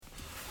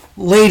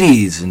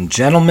Ladies and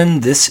gentlemen,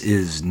 this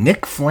is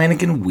Nick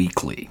Flanagan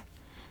Weekly,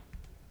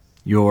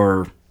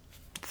 your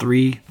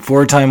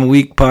 3-4 time a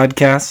week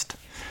podcast,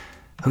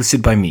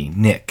 hosted by me,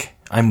 Nick.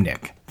 I'm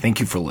Nick. Thank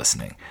you for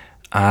listening.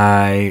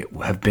 I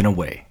have been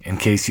away. In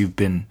case you've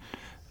been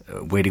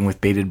waiting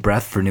with bated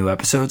breath for new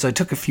episodes, I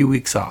took a few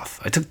weeks off.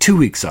 I took 2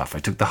 weeks off. I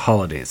took the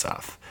holidays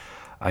off.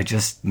 I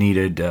just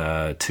needed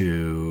I went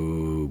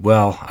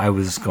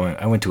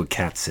to a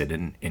cat sit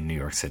in New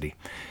York City,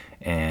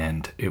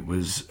 and it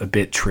was a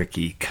bit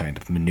tricky kind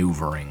of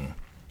maneuvering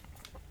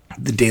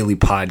the daily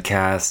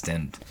podcast.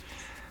 And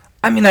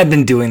I mean, I've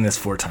been doing this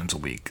 4 times a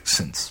week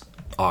since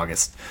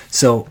August.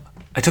 So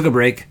I took a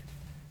break.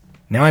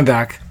 Now I'm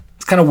back.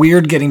 It's kind of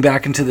weird getting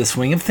back into the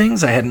swing of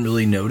things. I hadn't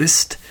really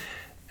noticed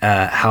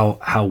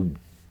how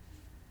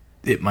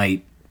it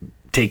might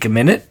take a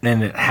minute,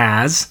 and it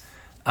has.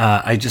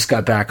 I just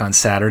got back on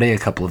Saturday, a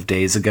couple of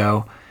days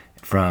ago,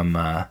 from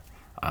the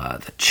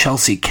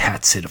Chelsea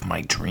cat sit of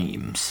my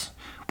dreams.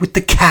 With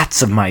the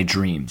cats of my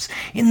dreams,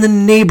 in the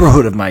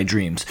neighborhood of my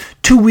dreams.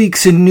 2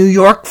 weeks in New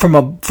York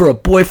for a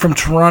boy from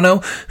Toronto.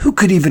 Who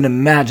could even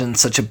imagine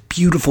such a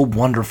beautiful,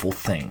 wonderful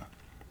thing?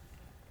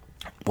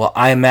 Well,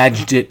 I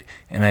imagined it,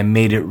 and I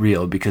made it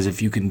real, because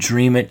if you can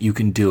dream it, you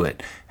can do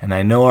it. And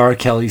I know R.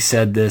 Kelly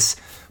said this,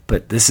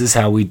 but this is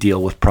how we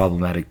deal with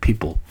problematic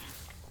people.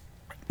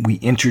 We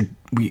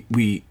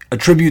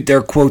attribute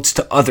their quotes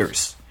to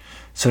others.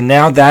 So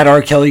now that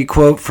R. Kelly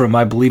quote from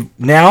I Believe...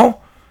 Now,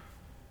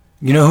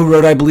 you know who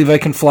wrote I Believe I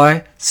Can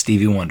Fly?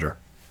 Stevie Wonder.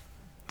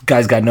 The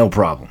guy's got no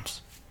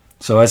problems.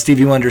 So as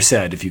Stevie Wonder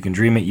said, if you can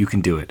dream it, you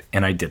can do it.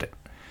 And I did it.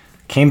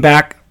 Came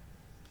back.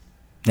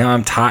 Now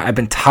I've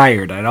been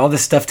tired. I had all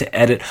this stuff to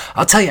edit.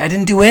 I'll tell you, I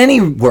didn't do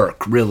any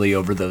work, really,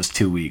 over those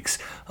 2 weeks.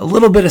 A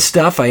little bit of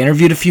stuff. I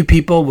interviewed a few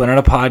people, went on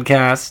a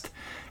podcast,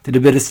 did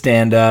a bit of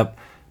stand-up,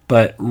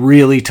 but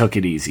really took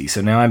it easy.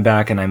 So now I'm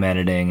back and I'm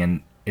editing,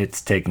 and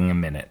it's taking a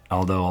minute,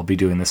 although I'll be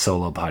doing the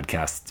solo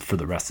podcast for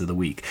the rest of the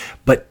week.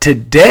 But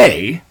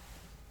today,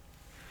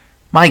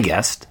 my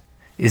guest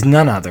is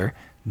none other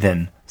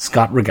than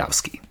Scott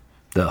Rogowski,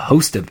 the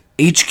host of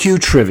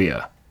HQ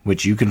Trivia,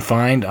 which you can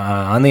find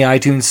on the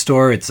iTunes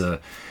store. It's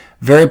a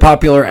very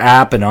popular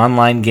app, an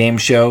online game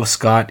show.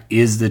 Scott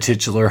is the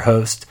titular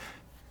host.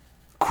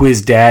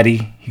 Quiz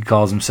Daddy, he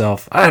calls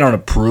himself. I don't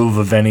approve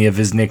of any of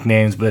his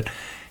nicknames, but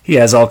he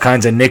has all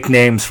kinds of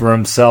nicknames for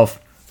himself.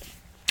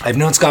 I've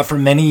known Scott for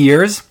many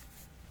years.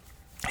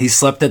 He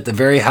slept at the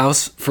very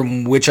house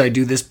from which I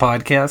do this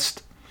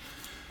podcast.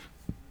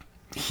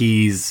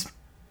 He's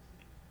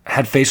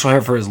had facial hair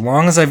for as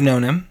long as I've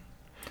known him.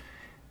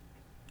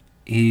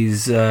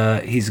 He's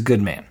a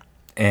good man,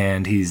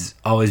 and he's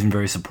always been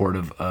very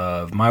supportive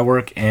of my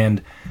work,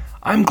 and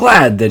I'm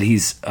glad that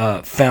he's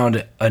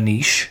found a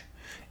niche.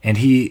 And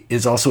he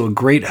is also a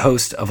great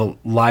host of a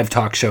live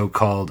talk show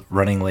called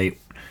Running Late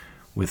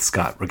with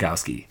Scott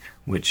Rogowski,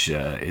 which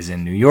is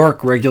in New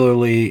York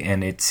regularly,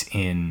 and it's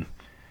in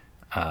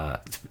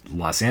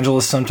Los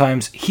Angeles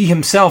sometimes. He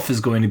himself is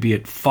going to be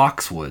at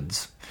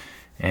Foxwoods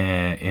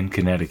in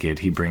Connecticut.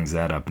 He brings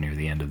that up near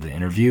the end of the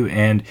interview,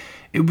 and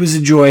it was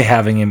a joy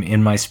having him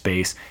in my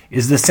space.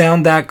 Is the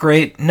sound that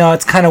great? No,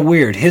 it's kind of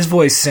weird. His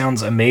voice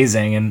sounds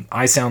amazing, and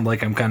I sound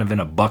like I'm kind of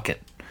in a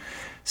bucket.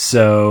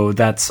 So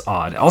that's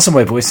odd. Also,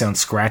 my voice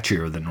sounds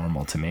scratchier than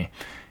normal to me.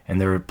 And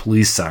there are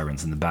police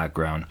sirens in the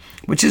background,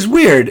 which is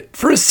weird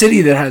for a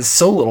city that has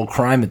so little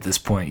crime at this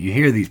point. You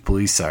hear these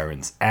police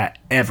sirens at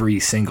every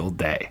single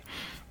day.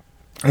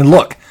 And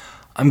look,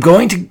 I'm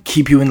going to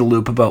keep you in the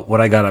loop about what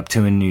I got up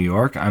to in New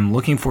York. I'm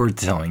looking forward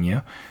to telling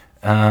you,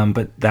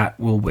 but that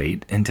will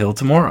wait until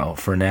tomorrow.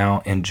 For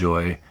now,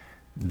 enjoy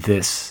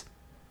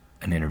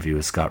an interview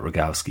with Scott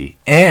Rogowski.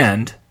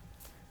 And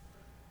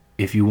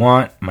if you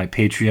want, my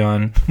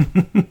Patreon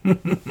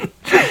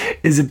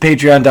is at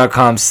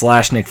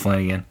patreon.com/Nick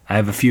Flanagan. I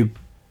have a few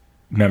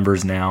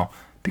members now.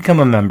 Become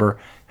a member.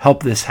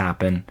 Help this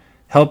happen.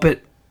 Help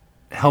it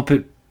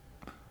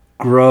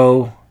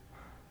grow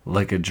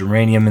like a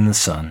geranium in the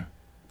sun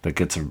that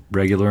gets a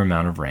regular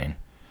amount of rain,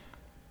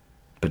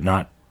 but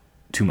not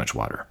too much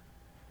water.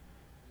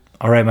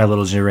 All right, my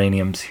little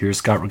geraniums, here's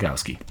Scott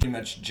Rogowski. Pretty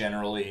much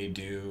generally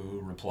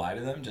do reply to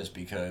them just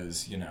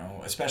because,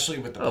 especially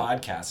with the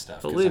podcast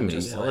stuff. Believe me,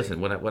 listen,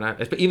 when I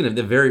even in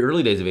the very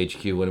early days of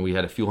HQ when we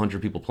had a few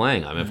hundred people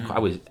playing, I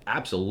was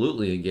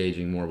absolutely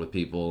engaging more with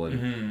people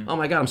and, oh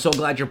my God, I'm so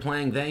glad you're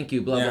playing, thank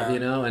you, blah,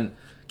 blah, and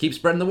keep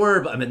spreading the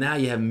word. But now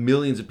you have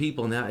millions of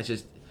people. Now it's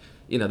just,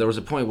 there was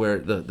a point where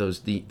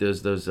those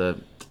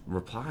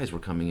replies were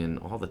coming in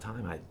all the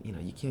time.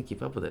 You can't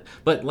keep up with it.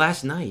 But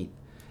last night,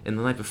 and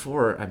the night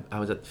before, I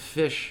was at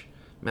Fish,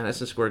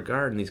 Madison Square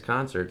Garden, these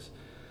concerts,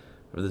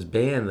 for this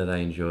band that I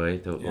enjoy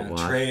to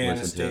watch. Trey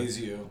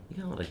Anastasio. You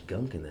got a lot of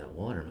gunk in that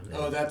water, man.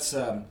 Oh, that's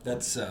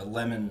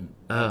lemon.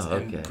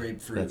 And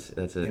grapefruit.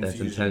 That's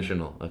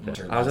intentional.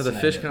 Okay. I was at the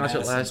Fish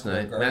concert last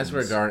night, Madison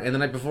Square Garden, and the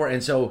night before,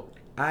 and so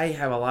I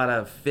have a lot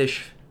of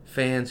Fish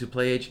fans who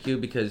play HQ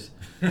because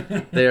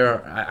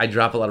I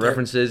drop a lot of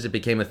references. It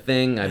became a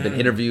thing. I've been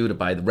interviewed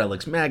by the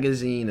Relics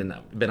magazine, and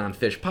I've been on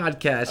Fish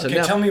podcast. So Okay,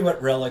 now, tell me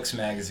what Relics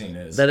magazine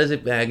is. that is a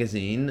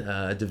magazine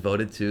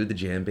devoted to the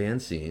jam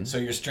band scene. So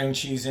your string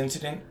cheese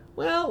incident?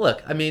 Well,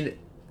 look, I mean,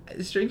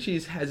 string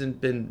cheese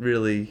hasn't been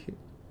really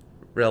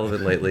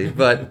relevant lately,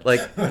 but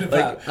What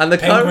about on the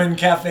Penguin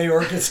Cafe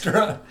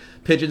Orchestra?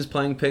 Pigeons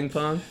playing ping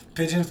pong,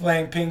 Pigeons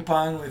playing ping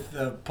pong with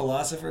the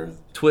philosophers?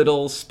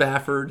 Twiddle,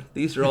 Spafford.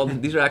 These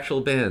are actual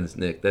bands,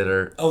 Nick, that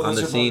are Oh, on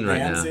those the are scene both right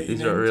bands now. that you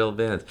These are named? real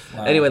bands.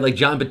 Wow. Anyway, like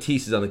John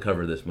Batiste is on the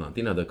cover this month.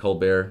 You know, the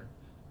Colbert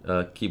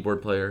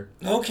keyboard player.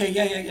 Okay,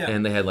 yeah.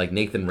 And they had like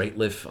Nathan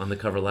Rateliff on the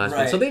cover last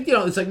month. Right. So they,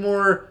 it's like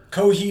more.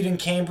 Coheed and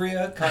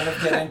Cambria kind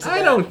of get into that.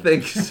 I don't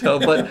think so,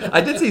 but I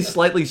did see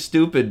Slightly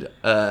Stupid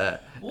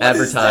What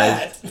is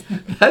advertised.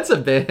 that? That's a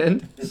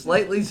band,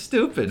 Slightly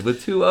Stupid,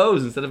 with 2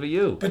 O's instead of a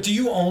U. But do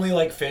you only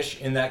like Fish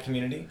in that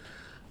community?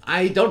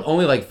 I don't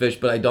only like Fish,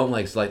 but I don't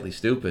like Slightly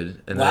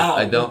Stupid. And Wow.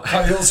 I don't.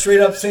 You'll straight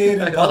up say it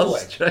in I'll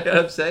public. straight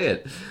up say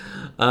it.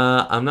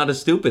 I'm not a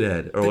stupid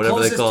head, or The whatever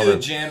they closest call to a it.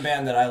 jam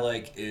band that I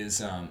like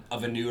is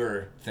of a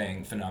newer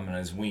phenomenon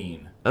is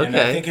Ween. And I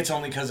Okay. think it's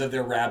only because of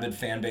their rabid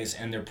fan base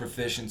and their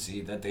proficiency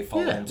that they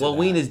fall Yeah. into Well, that.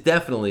 Ween is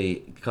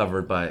definitely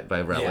covered by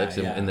Relics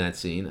Yeah. In that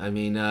scene. I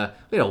mean,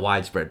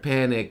 Widespread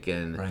Panic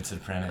and Right,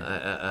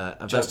 Soprano.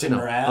 Justin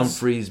Mraz?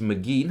 Humphreys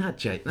McGee, not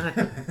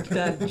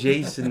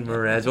Jason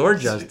Mraz or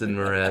Justin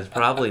Mraz,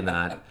 probably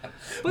not.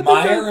 But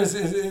Meyer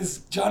is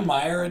John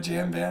Meyer a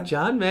jam band?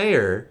 John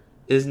Mayer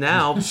is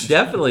now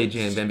definitely a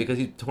jam band because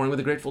he's touring with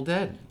the Grateful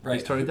Dead. Right.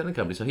 He's touring with Dead and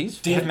Company, so he's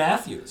Dave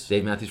Matthews.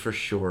 Dave Matthews for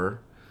sure.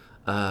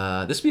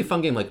 This would be a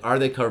fun game. Like, are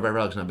they covered by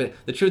Relics or not? But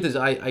the truth is,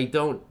 I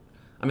don't.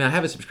 I mean, I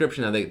have a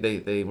subscription now.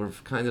 They were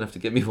kind enough to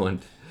give me one,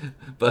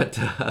 but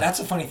That's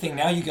a funny thing.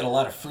 Now you get a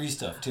lot of free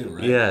stuff too,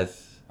 right?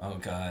 yes. Oh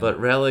God. But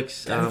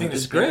Relics Anything to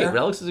is spare? great.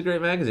 Relics is a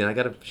great magazine. I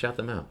got to shout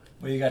them out.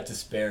 what do you got to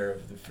spare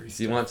of the free stuff?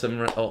 Do you want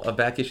some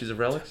back issues of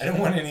Relics? I don't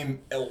want any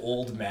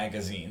old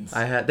magazines.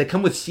 They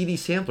come with CD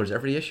samplers.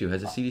 Every issue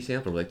has a CD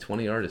sampler with like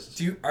 20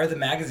 artists. Are the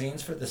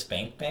magazines for the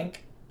Spank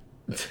Bank?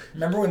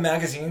 Remember when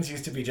magazines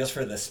used to be just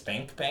for the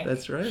Spank Bank?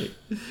 That's right.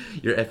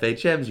 Your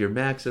FHMs, your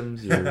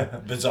Maxims, your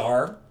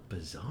Bizarre.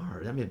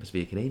 Bizarre. That must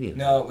be a Canadian.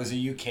 No, it was a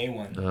UK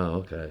one.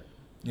 Oh, okay.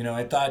 You know,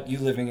 I thought you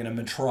living in a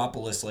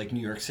metropolis like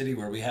New York City,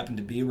 where we happen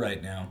to be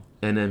right now.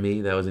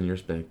 NME. That was in your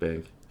Spank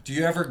Bank. Do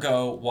you ever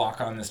go walk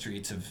on the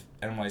streets of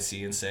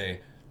NYC and say,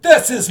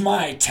 "This is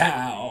my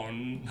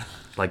town"?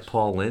 Like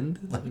Paul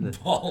Lind?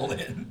 Paul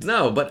Lind.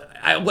 No, but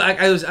I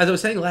was, as I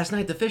was saying last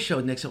night, the Fish Show,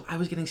 Nick. So I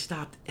was getting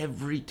stopped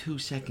every 2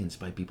 seconds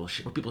by people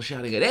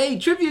shouting at, "Hey,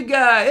 trivia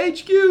guy,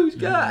 HQ's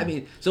guy." I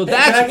mean, so Hey,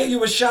 that's can I get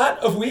you a shot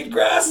of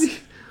wheatgrass?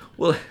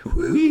 well,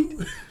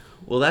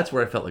 well, that's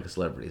where I felt like a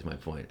celebrity. Is my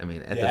point. I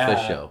mean, at Yeah, the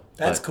Fish Show.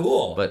 that's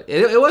cool. But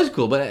it was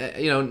cool. But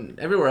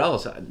everywhere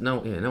else, no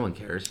one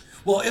cares.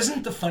 Well,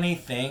 isn't the funny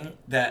thing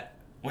that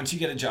once you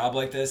get a job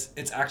like this,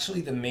 it's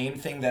actually the main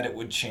thing that it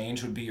would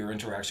change would be your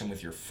interaction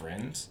with your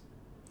friends.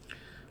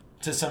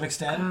 To some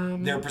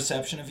extent, their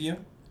perception of you.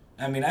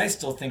 I mean, I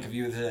still think of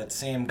you as that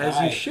same guy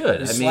As you should.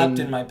 who I slept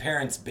mean- in my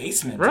parents'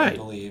 basement, I Right.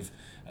 believe.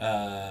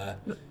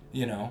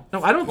 No,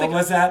 I don't What think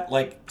was that,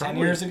 like 10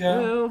 Probably- years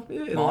ago? Well,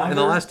 in Longer?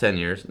 the last 10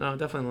 years. No,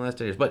 definitely in the last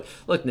 10 years. But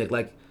look, Nick,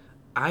 like,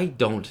 I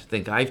don't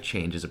think I've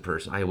changed as a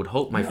person. I would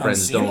hope my It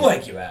friends seemed don't.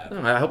 like you have.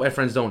 No, I hope my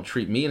friends don't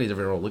treat me any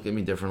different or look at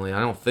me differently. I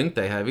don't think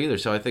they have either.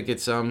 So I think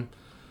it's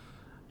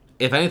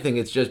if anything,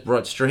 it's just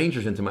brought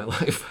strangers into my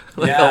life.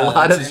 Like Yeah, a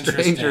lot that's of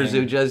strangers who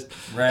interesting. just,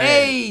 Right.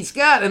 hey,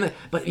 Scott.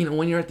 But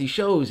when you're at these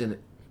shows, and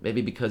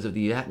maybe because of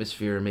the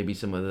atmosphere, maybe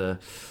some of the,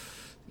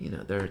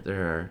 there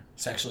are.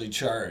 Sexually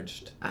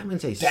charged. I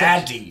wouldn't say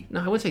Daddy. No,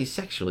 I wouldn't say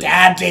sexually.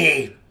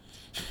 Daddy!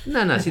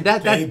 No. See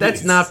that's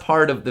Babies. not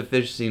part of the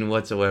Fish scene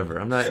whatsoever.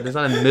 I'm not. It's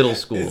not in middle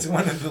school. It's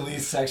one of the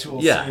least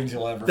sexual Yeah, scenes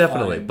you'll ever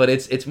definitely. find. But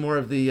it's more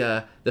of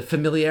the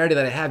familiarity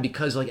that I have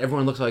because like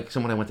everyone looks like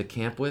someone I went to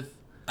camp with,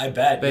 I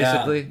bet,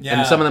 basically. Yeah.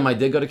 And some of them I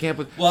did go to camp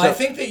with. Well, So- I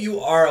think that you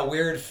are a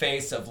weird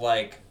face of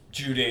like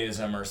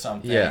Judaism or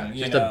something. yeah, you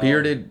just know? a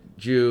bearded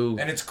Jew.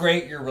 And it's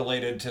great you're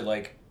related to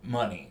like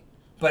money,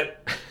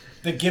 but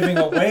the giving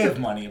away of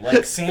money,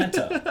 like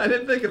Santa. I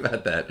didn't think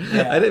about that.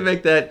 Yeah. I didn't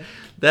make that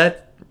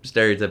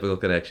stereotypical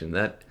connection.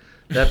 That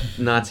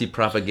Nazi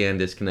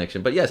propagandist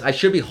connection. But yes, I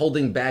should be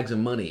holding bags of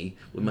money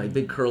with my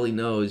big curly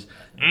nose.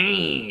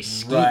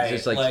 Skeet, Right.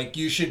 just Like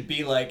you should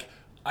be like,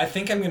 I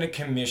think I'm going to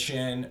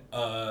commission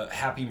a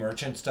Happy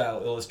Merchant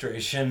style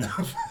illustration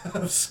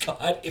of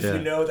Scott. If Yeah.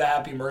 you know the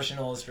Happy Merchant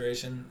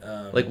illustration.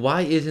 Like,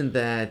 why isn't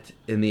that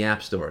in the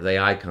App Store, the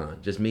icon?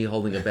 Just me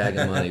holding a bag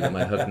of money with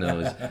my hook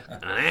nose.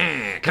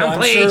 Come I'm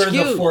play sure HQ.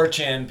 the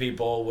 4chan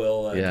people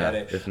will Yeah, get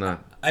it. if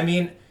not. I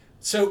mean,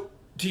 so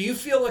do you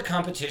feel a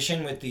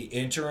competition with the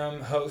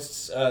interim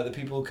hosts, the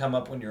people who come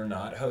up when you're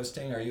not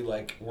hosting? Are you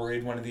like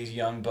worried one of these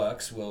young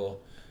bucks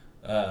will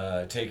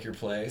take your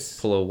place?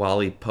 Pull a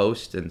Wally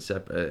Post and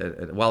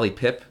Wally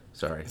Pip.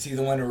 Sorry. Is he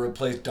the one who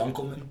replaced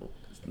Dunkelman?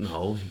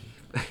 No.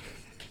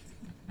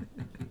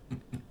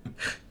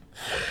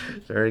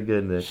 Very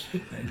good, Nick.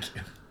 Thank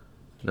you.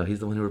 No, he's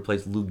the one who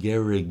replaced Lou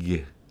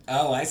Gehrig.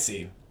 Oh, I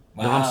see.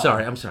 Wow. No,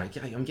 I'm sorry.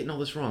 I'm getting all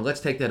this wrong. Let's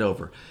take that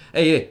over.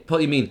 Hey,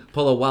 you mean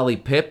Wally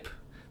Pipp?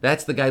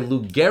 That's the guy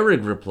Lou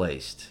Gehrig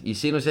replaced. You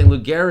see what I'm saying?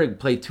 Lou Gehrig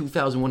played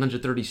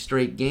 2,130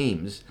 straight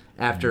games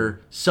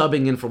after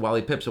subbing in for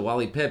Wally Pipp. So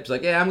Wally Pipp's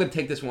like, yeah, I'm going to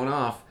take this one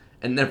off,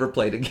 and never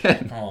played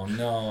again. Oh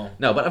no.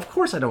 No, but of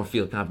course I don't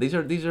feel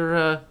confident. These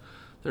are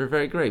they're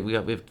very great.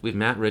 We've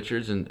Matt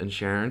Richards and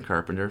Sharon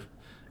Carpenter,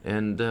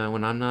 and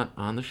when I'm not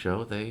on the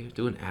show, they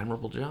do an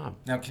admirable job.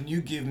 Now, can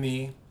you give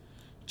me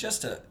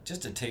just a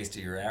taste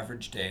of your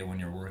average day when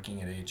you're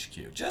working at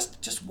HQ?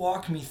 Just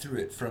walk me through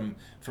it from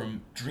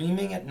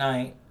dreaming at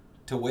night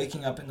to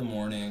waking up in the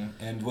morning,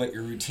 and what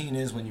your routine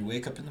is when you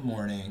wake up in the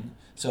morning.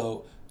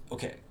 So,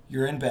 okay,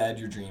 you're in bed,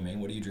 you're dreaming.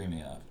 What are you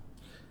dreaming of?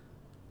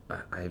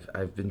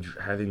 I've been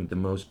having the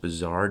most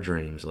bizarre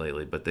dreams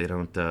lately, but they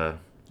don't.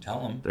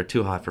 Tell them. They're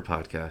too hot for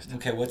podcast.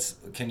 Okay,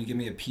 can you give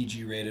me a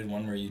PG rated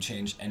one where you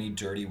change any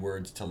dirty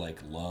words to like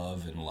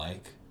love and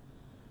like?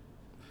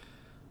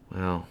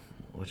 Well,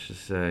 let's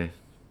just say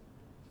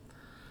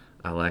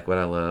I like what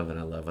I love and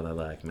I love what I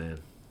like, man.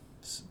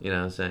 You know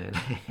what I'm saying?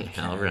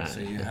 Okay, All right. So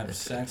you have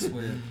sex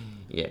with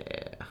Yeah.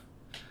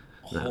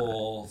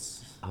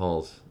 holes.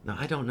 Holes. No,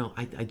 I don't know.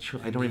 I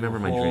don't remember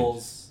my dreams.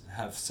 Holes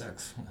have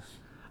sex with.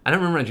 I don't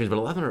remember my dreams, but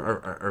a lot of them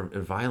are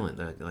violent.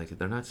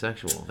 They're not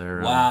sexual.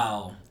 They're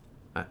Wow.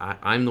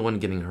 I'm the one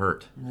getting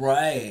hurt.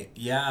 Right.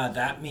 Yeah,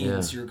 that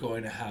means Yeah. you're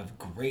going to have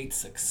great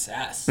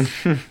success.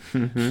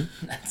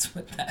 Mm-hmm. That's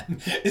what that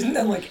means. Isn't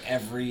that like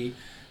every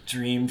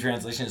dream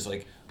translation is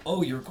like,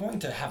 oh, you're going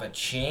to have a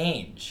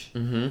change.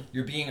 Mm-hmm.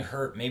 You're being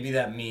hurt. Maybe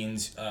that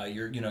means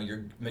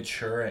you're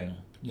maturing.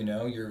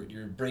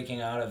 You're breaking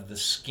out of the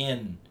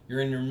skin. You're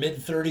in your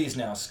mid-30s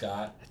now,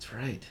 Scott. That's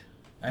right.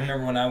 I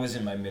remember when I was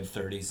in my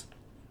mid-30s.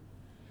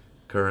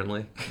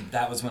 Currently?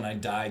 That was when I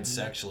died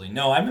sexually.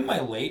 No, I'm in my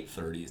late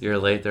 30s. You're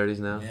late 30s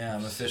now? Yeah,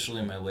 I'm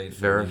officially in my late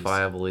 30s.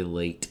 Verifiably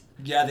late.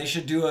 Yeah, they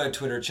should do a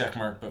Twitter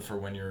checkmark, but for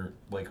when you're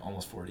like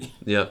almost 40.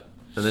 Yep.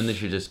 And then they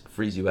should just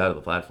freeze you out of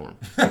the platform.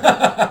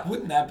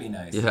 Wouldn't that be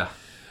nice? Yeah.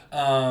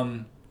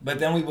 But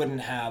then we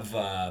wouldn't have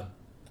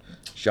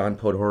Sean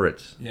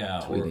Podhoretz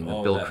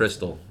tweeting Bill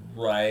Kristol.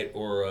 Right,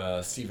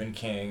 or Stephen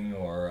King,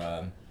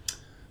 or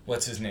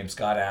what's his name,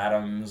 Scott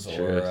Adams,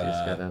 Sure, or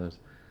Scott Adams.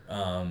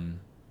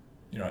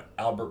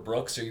 Albert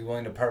Brooks. Are you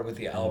willing to part with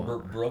the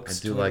Albert Brooks?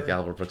 I do like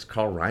Albert Brooks.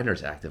 Carl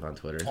Reiner's active on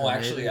Twitter. Oh,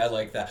 actually, I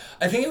like that.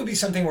 I think it would be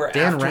something where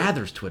Dan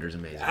Rather's Twitter's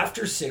amazing.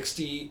 After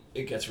 60,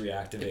 it gets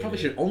reactivated. It probably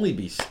should only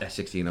be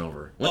 60 and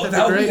over.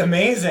 That would be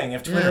amazing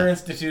if Twitter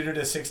instituted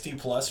a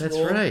 60-plus rule.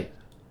 That's right.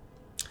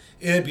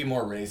 It'd be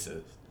more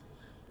racist.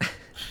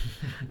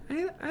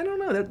 I don't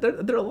know.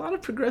 There are a lot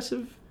of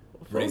progressive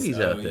fogies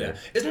out there. Yeah.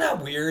 Isn't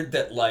that weird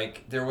that,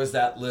 like, there was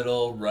that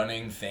little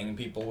running thing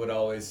people would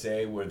always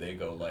say where they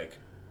go, like,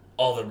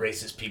 all the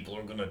racist people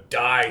are going to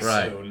die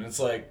soon. And it's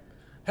like,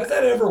 has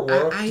that ever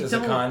worked as a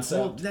concept?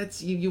 Well,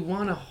 that's, you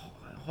want to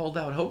hold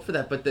out hope for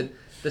that, but the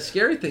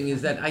scary thing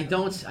is that I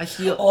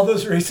feel... All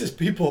those racist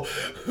people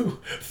who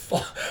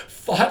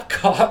fought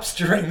cops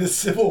during the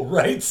civil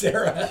rights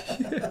era.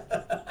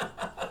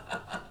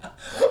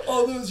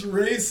 All those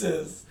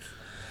racists.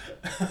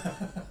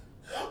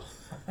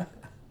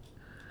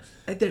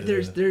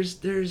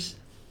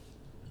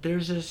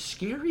 There's a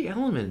scary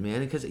element, man,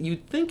 because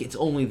you'd think it's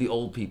only the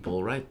old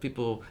people, right?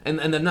 People, and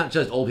they're not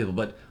just old people,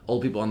 but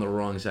old people on the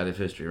wrong side of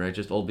history, right?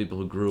 Just old people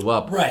who grew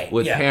up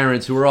with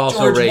parents who were also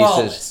George racist.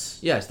 Wallace.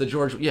 Yes, the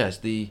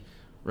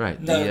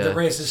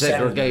racist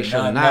segregation.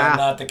 senator,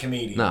 not the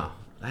comedian. No,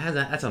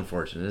 that's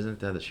unfortunate, isn't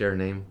that? The share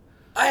name.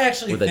 I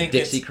actually think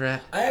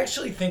Dixiecrat?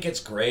 it's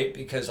great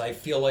because I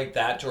feel like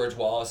that George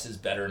Wallace is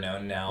better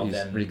known now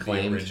than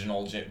reclaimed. The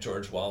original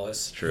George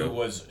Wallace, True. who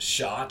was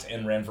shot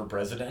and ran for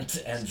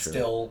president and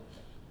still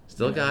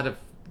got a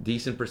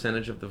decent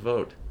percentage of the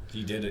vote.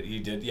 He did.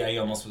 Yeah, he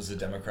almost was a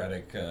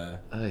Democratic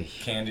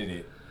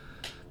candidate.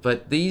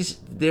 But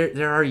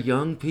there are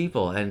young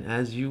people, and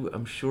as you,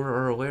 I'm sure,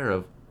 are aware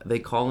of, they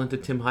call into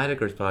Tim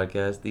Heidecker's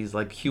podcast these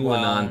like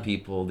QAnon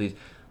people, these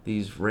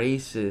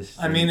racists.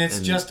 I mean, it's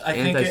just I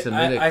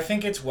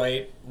think it's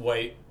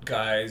white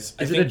guys.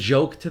 Is it a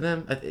joke to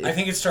them? I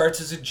think it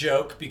starts as a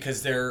joke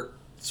because they're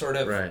sort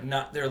of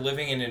not. They're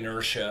living in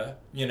inertia,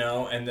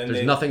 and then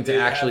there's nothing to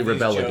actually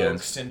rebel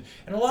against. And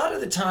a lot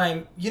of the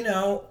time,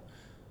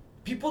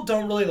 people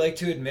don't really like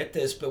to admit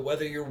this, but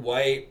whether you're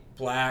white,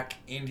 black,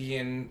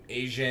 Indian,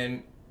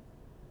 Asian,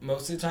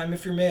 most of the time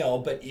if you're male,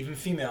 but even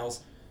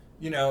females,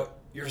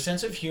 your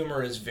sense of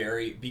humor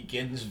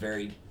begins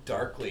very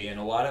darkly, and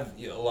a lot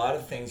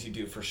of things you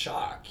do for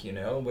shock,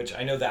 which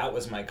I know that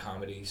was my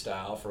comedy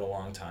style for a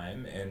long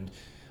time, and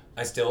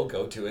I still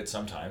go to it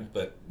sometimes,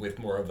 but with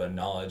more of a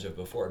knowledge of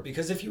before.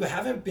 Because if you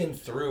haven't been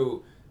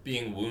through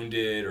being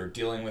wounded or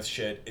dealing with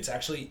shit, it's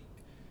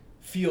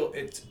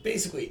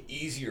basically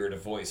easier to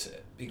voice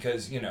it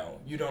because, you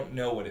don't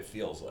know what it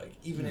feels like,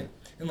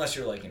 unless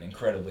you're like an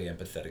incredibly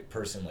empathetic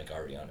person like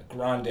Ariana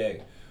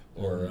Grande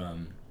or...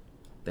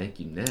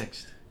 Thank you,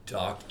 next.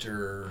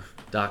 Dr.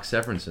 Doc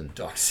Severinsen.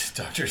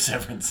 Dr.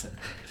 Severinsen,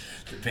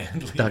 the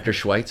band leader. Dr.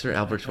 Schweitzer,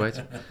 Albert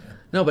Schweitzer.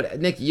 No, but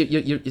Nick,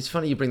 it's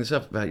funny you bring this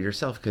up about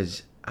yourself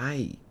because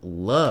I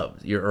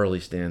loved your early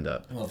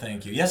stand-up. Well,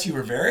 thank you. Yes, you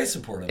were very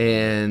supportive.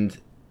 And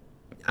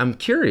I'm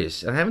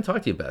curious, and I haven't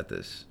talked to you about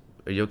this.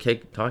 Are you okay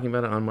talking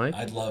about it on mic?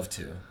 I'd love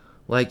to.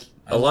 Like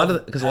a lot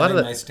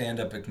of my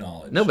stand-up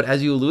acknowledged. No, but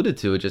as you alluded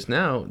to it just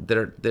now,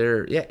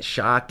 they're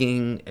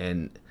shocking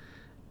and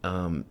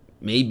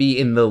maybe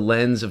in the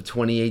lens of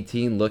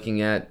 2018,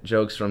 looking at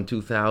jokes from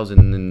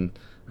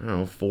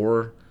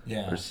 2004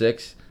 or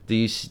 6. Do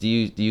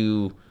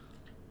you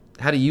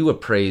how do you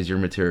appraise your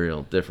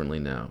material differently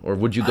now, or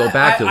would you go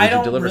back to it? Would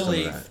you deliver some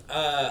of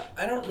that?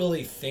 I don't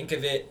really think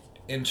of it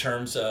in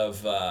terms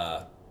of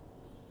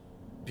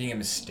being a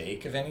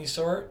mistake of any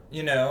sort.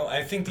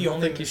 I think the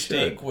only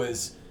mistake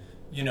was,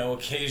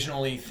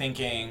 occasionally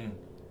thinking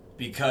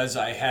because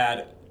I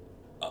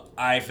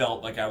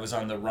felt like I was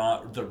on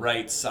the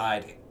right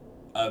side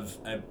of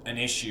an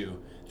issue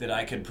that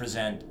I could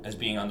present as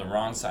being on the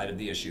wrong side of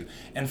the issue.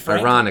 And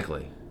frankly,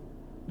 ironically.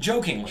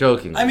 Jokingly.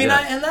 I mean,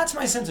 yeah. And that's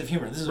my sense of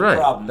humor. This is a right.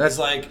 problem. It's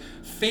like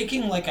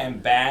faking like I'm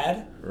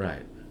bad.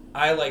 Right.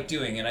 I like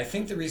doing, and I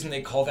think the reason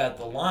they call that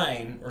the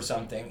line or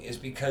something is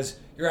because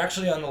you're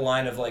actually on the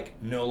line of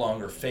like no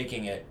longer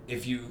faking it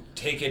if you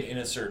take it in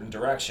a certain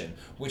direction,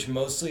 which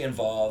mostly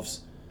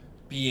involves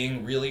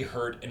being really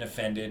hurt and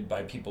offended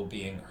by people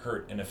being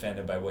hurt and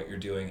offended by what you're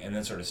doing, and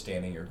then sort of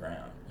standing your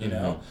ground.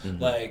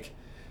 Like,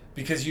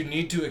 because you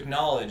need to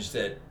acknowledge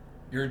that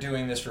you're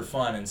doing this for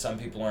fun and some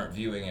people aren't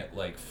viewing it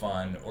like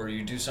fun, or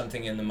you do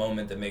something in the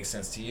moment that makes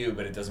sense to you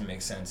but it doesn't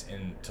make sense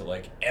to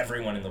like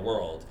everyone in the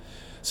world.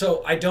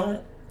 So I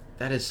don't...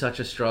 That is such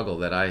a struggle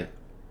that I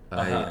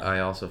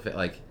also feel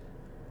like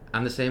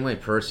I'm the same way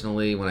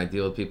personally when I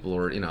deal with people,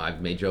 or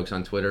I've made jokes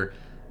on Twitter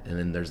and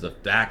then there's the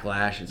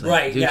backlash. It's like,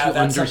 right, don't yeah, you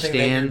that's understand?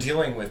 Something that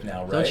you're dealing with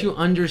now, right? Don't you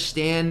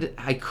understand?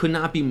 I could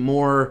not be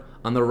more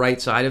on the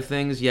right side of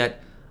things,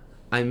 yet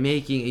I'm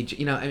making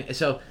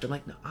so they're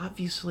like, no,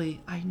 obviously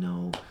I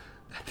know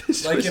that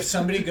this like if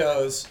somebody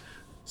goes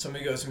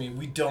to me,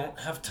 we don't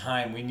have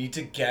time, we need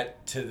to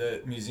get to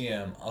the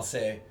museum, I'll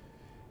say,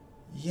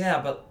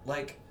 yeah, but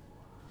like,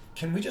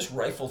 can we just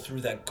rifle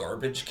through that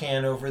garbage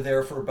can over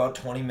there for about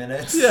 20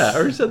 minutes? Yeah,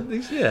 or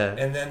something, yeah.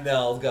 And then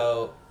they'll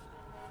go,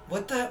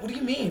 what do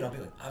you mean? I'll be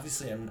like,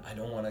 obviously I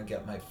don't want to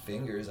get my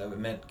fingers, I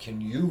meant,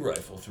 can you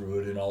rifle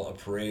through it and I'll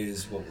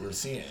appraise what we're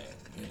seeing,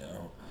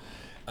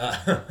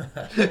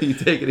 You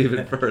take it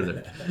even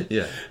further.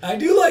 Yeah. I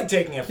do like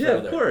taking it further. Yeah,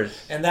 of course.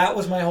 And that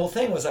was my whole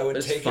thing, was I would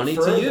take it further.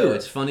 It's funny to you.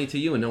 It's funny to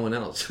you and no one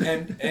else.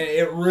 and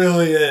it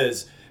really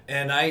is.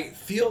 And I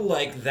feel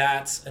like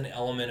that's an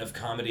element of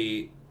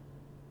comedy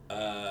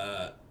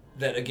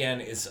that, again,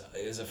 is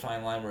a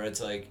fine line where it's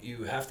like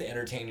you have to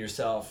entertain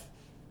yourself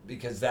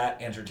because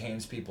that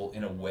entertains people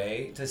in a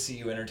way to see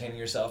you entertaining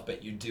yourself,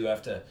 but you do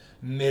have to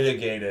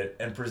mitigate it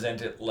and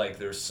present it like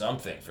there's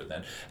something for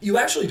them. You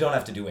actually don't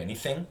have to do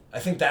anything. I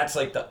think that's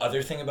like the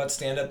other thing about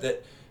stand-up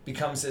that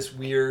becomes this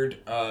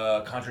weird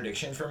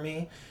contradiction for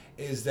me,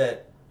 is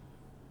that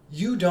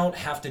you don't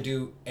have to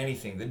do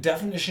anything. The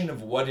definition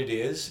of what it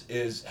is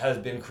has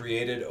been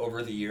created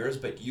over the years,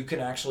 but you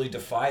can actually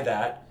defy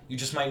that. You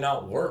just might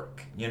not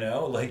work,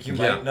 like you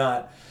might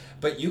not,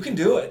 but you can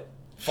do it.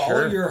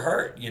 Follow your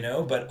heart,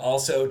 but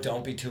also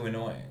don't be too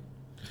annoying.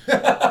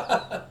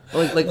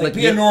 like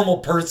be a normal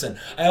person.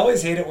 I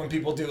always hate it when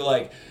people do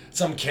like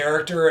some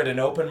character at an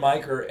open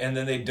mic and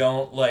then they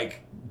don't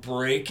like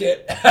break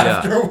it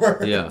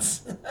afterwards. Yeah.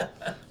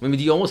 I mean,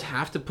 do you almost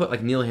have to put,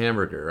 like Neil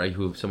Hamburger, right?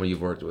 Someone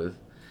you've worked with.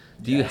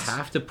 Do you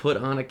have to put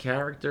on a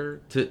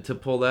character to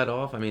pull that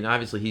off? I mean,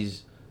 obviously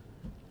he's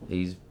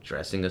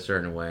dressing a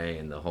certain way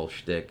and the whole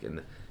shtick,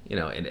 and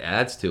it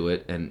adds to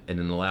it and it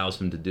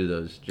allows him to do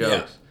those jokes.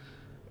 Yeah.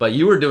 But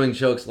you were doing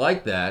jokes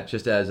like that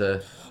just as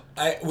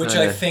I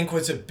think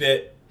was a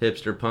bit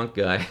hipster punk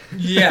guy.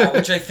 Yeah,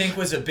 which I think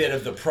was a bit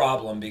of the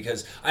problem,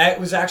 because I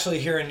was actually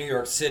here in New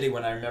York City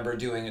when I remember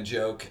doing a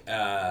joke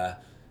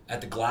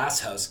at the Glass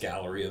House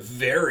Gallery, a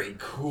very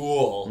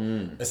cool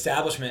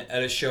establishment,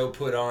 at a show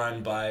put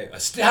on by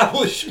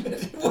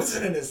establishment. It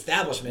wasn't an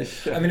establishment.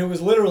 I mean, it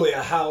was literally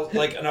a house,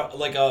 like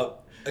a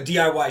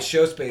DIY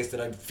show space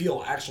that I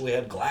feel actually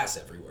had glass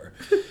everywhere.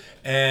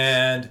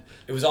 And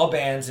it was all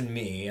bands and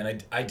me,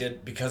 and I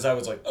did, because I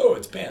was like, oh,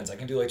 it's bands, I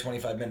can do like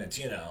 25 minutes,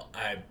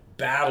 I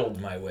battled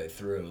my way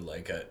through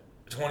like a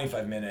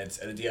 25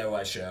 minutes at a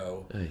DIY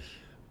show.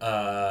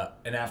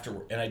 And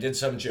I did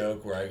some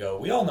joke where I go,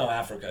 we all know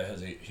Africa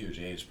has a huge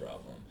AIDS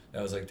problem.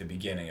 That was like the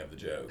beginning of the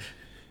joke.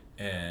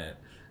 And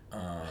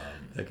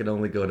that can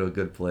only go to a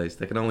good place.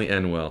 That can only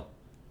end well.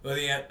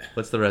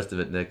 What's the rest of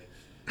it, Nick?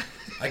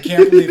 I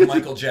can't believe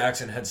Michael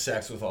Jackson had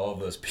sex with all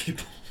of those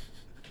people.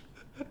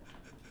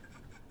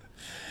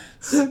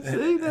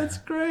 See, that's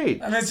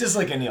great. I mean, it's just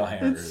like a Neil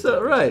Hamburger. It's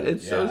so right.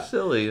 It's so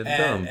silly and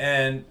dumb.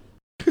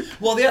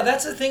 Well, yeah,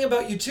 that's the thing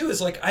about you too.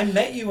 Is like I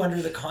met you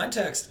under the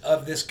context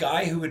of this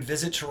guy who would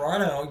visit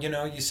Toronto. You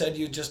know, you said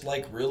you just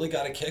like really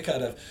got a kick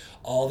out of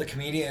all the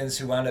comedians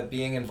who wound up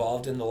being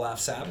involved in the Laugh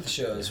Sabbath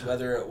shows,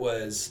 whether it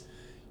was,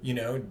 you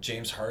know,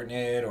 James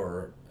Hartnett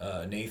or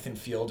Nathan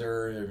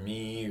Fielder or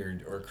me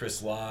or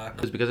Chris Locke.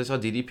 It was because I saw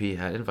DDP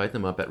had invite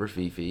them up at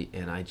Rafifi,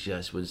 and I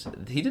just was.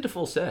 He did a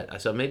full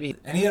set, so maybe.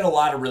 And he had a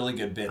lot of really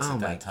good bits Oh at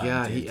my that time.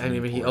 god!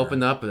 Dave He Porter.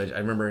 opened up. I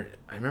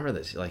remember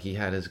this. Like he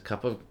had his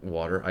cup of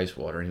water, ice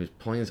water, and he was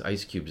pulling his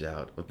ice cubes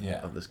out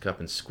of this cup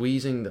and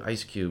squeezing the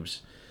ice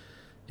cubes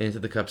into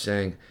the cup,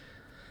 saying,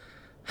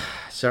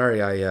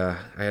 "Sorry, I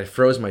had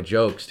froze my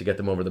jokes to get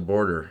them over the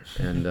border,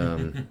 and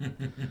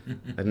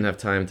I didn't have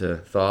time to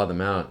thaw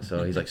them out."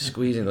 So he's like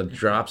squeezing the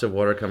drops of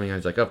water coming out.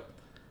 He's like, "Oh,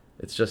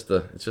 it's just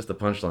the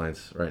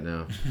punchlines right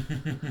now."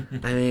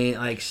 I mean,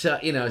 like, so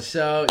you know,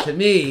 so to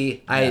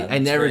me, I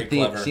never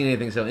seen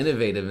anything so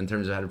innovative in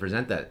terms of how to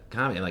present that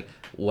comedy. And like,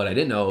 what I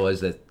didn't know was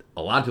that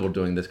a lot of people are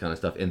doing this kind of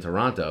stuff in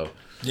Toronto.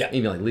 Yeah,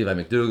 even like Levi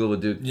McDougall would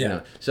do. Yeah. You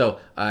know, so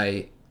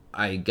I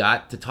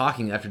got to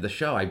talking after the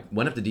show. I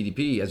went up to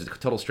DDP as a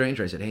total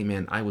stranger. I said, "Hey,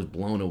 man, I was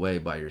blown away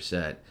by your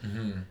set." Mm-hmm.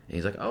 And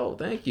he's like, "Oh,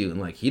 thank you."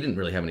 And like, he didn't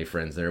really have any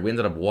friends there. We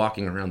ended up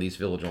walking around East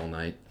Village all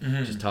night,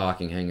 just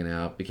talking, hanging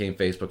out, became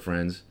Facebook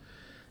friends.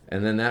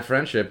 And then that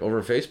friendship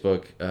over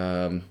Facebook,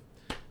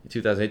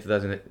 2008,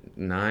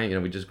 2009, you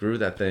know, we just grew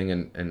that thing.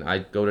 And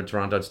I'd go to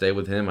Toronto, I'd stay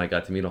with him. I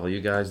got to meet all you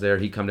guys there.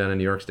 He'd come down to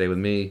New York, stay with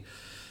me.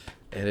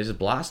 And it just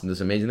blossomed,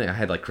 this amazing thing. I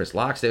had like Chris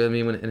Locke stay with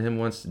me and him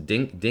once.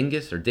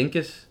 Dinkus.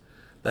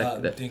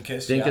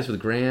 Dinkus with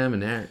Graham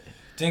and Aaron.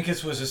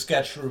 Dinkus was a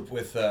sketch group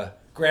with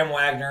Graham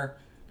Wagner,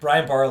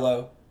 Brian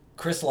Barlow,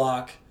 Chris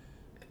Locke,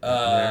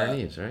 Aaron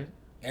Eves, right?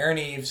 Aaron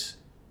Eves,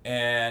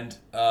 and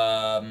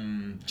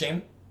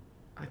James.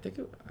 I think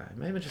it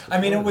might have been just. I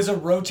mean, it was a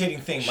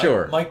rotating thing.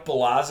 Sure. Mike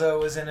Palazzo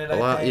was in it.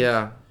 I think.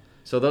 Yeah.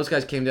 So those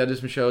guys came down to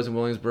some shows in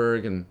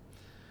Williamsburg, and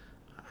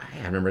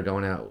I remember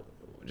going out,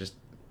 just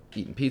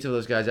eating pizza with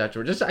those guys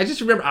afterward. I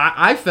just remember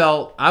I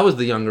felt I was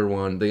the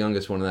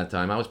youngest one at that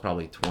time. I was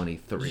probably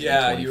 23.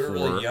 Yeah, 24. you were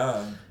really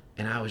young.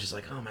 And I was just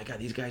like, oh my god,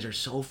 these guys are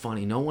so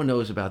funny. No one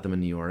knows about them in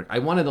New York. I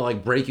wanted to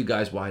like break you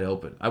guys wide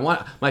open.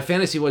 My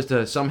fantasy was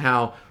to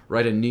somehow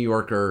write a New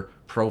Yorker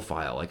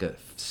profile, like a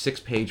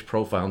 6-page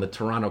profile on the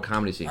Toronto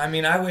comedy scene. I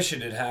mean, I wish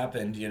it had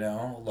happened. You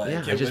know, like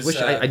yeah, I just wish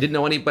I didn't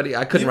know anybody.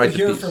 I couldn't write the piece.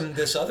 You would hear from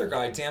this other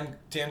guy, Dan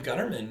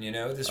Gunnerman. You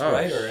know, this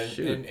writer,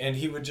 and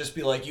he would just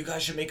be like, "You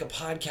guys should make a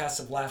podcast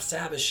of Laugh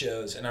Sabbath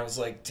shows." And I was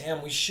like,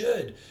 "Damn, we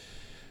should."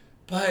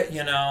 But,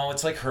 you know,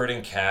 it's like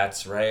herding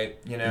cats, right?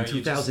 You know, in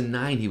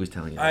 2009, he was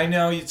telling you that. I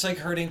know, it's like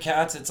herding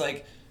cats. It's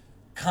like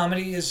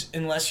comedy is,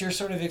 unless you're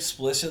sort of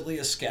explicitly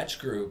a sketch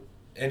group,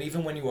 and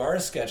even when you are a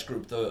sketch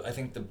group, I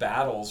think the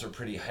battles are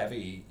pretty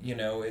heavy. You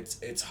know,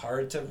 it's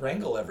hard to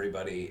wrangle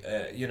everybody,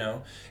 you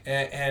know.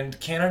 And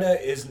Canada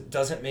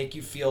doesn't make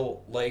you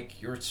feel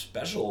like you're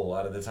special a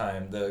lot of the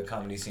time, the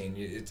comedy scene.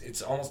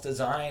 It's almost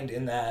designed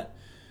in that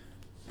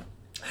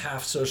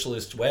half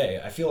socialist way.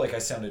 I feel like I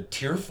sounded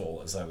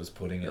tearful as I was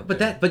putting it.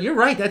 But you're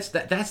right. That's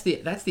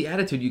the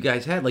attitude you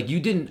guys had. Like you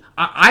didn't.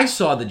 I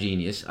saw the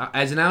genius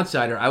as an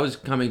outsider. I was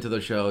coming to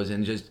those shows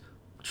and just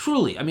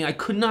truly. I mean, I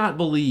could not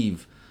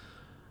believe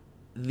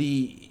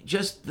the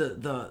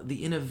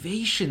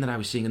innovation that I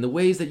was seeing and the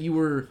ways that you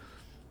were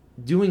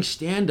doing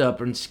stand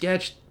up and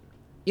sketch.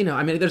 You know,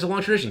 I mean, there's a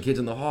long tradition. Kids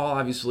in the Hall,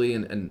 obviously,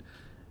 and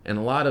a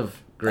lot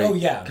of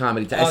great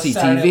comedy.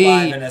 Saturday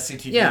Live and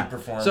SCTV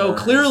performers. So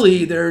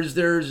clearly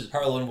there's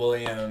Harlan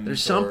Williams.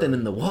 There's something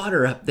in the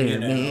water up there,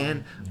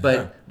 man.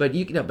 But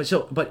you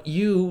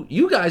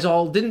guys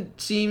all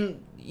didn't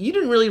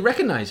really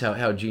recognize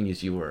how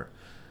genius you were.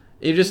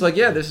 You're just like,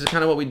 yeah, this is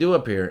kind of what we do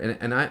up here.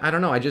 And I don't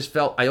know,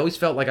 I always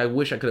felt like I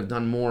wish I could have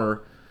done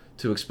more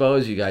to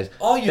expose you guys.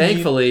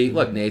 Thankfully,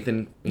 look,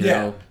 Nathan, you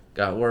know,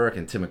 got work,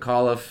 and Tim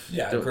McAuliffe,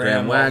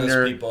 Graham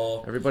Wagner,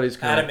 people.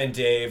 Everybody's Adam and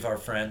Dave, our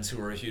friends who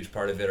were a huge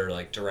part of it, are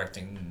like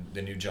directing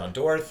the new John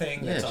Doerr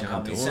thing that's on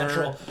Comedy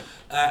Central.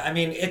 I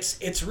mean,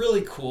 it's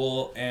really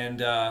cool,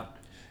 and I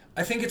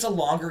think it's a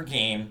longer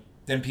game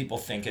than people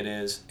think it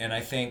is, and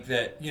I think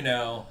that, you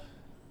know,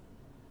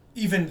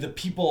 even the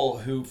people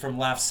who from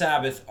Laugh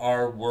Sabbath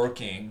are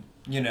working,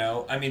 you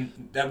know, I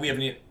mean, that we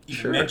haven't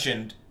even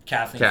mentioned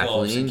Kathleen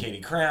Phillips and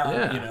Katie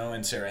Crown, you know,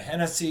 and Sarah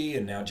Hennessy,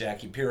 and now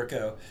Jackie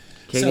Pirico.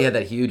 Katie had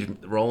that huge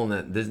role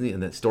in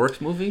that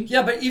Storks movie.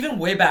 Yeah, but even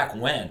way back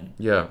when,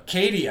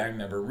 Katie, I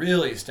remember,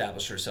 really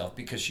established herself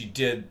because she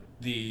did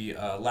the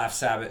Laugh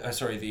Sabbath,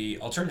 the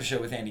alternative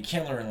show with Andy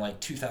Kindler in like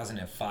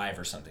 2005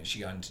 or something. She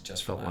got into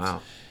Just for Laughs.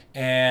 Wow.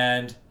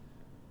 And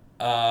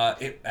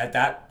at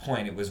that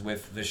point, it was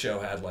with the show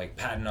had like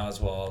Patton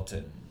Oswalt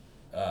and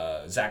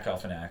Zach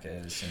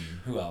Galifianakis and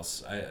who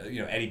else?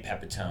 Eddie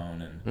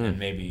Pepitone and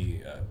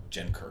maybe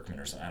Jen Kirkman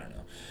or something. I don't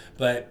know,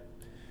 but.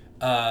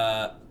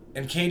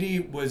 And Katie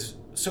was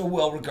so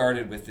well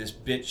regarded with this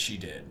bit she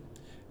did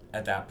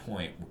at that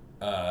point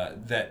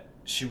that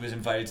she was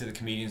invited to the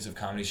Comedians of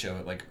Comedy show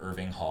at like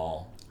Irving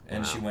Hall,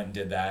 and she went and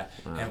did that.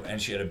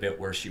 And she had a bit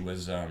where she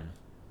was a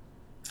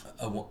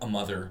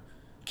mother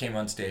came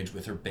on stage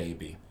with her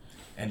baby,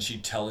 and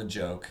she'd tell a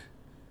joke,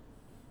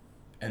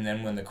 and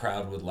then when the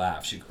crowd would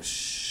laugh, she'd go,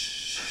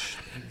 shh,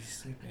 baby's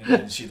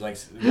sleeping, and she'd like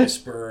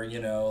whisper, you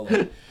know,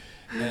 like,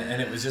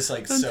 and it was just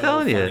like I'm so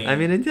telling funny. you. I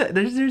mean,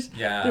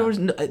 Yeah.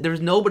 there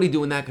was nobody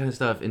doing that kind of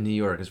stuff in New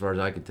York, as far as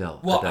I could tell.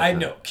 Well, at that I time.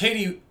 know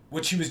Katie.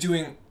 What she was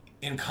doing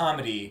in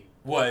comedy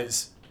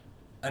was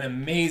an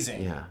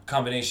amazing Yeah.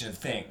 combination of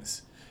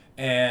things,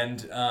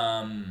 and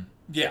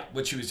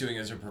what she was doing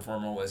as a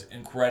performer was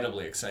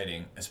incredibly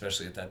exciting,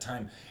 especially at that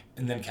time.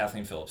 And then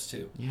Kathleen Phillips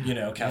too. Yeah. You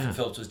know, Kathleen Yeah.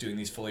 Phillips was doing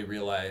these fully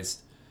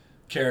realized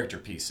character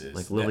pieces,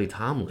 Like Lily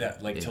Tomlin.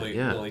 like Yeah, Tilly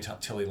yeah.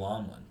 Tilly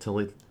Lomlin.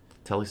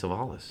 Telly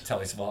Savalas.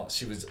 Telly Savalas.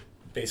 She was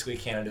basically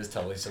Canada's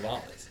Telly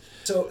Savalas.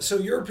 So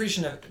your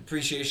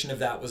appreciation of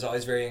that was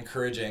always very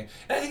encouraging.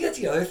 And I think that's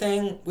the other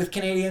thing with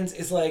Canadians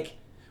is like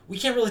we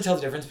can't really tell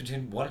the difference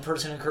between one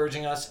person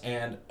encouraging us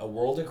and a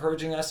world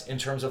encouraging us in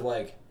terms of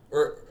like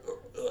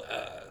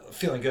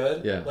feeling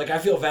good. Yeah. Like I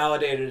feel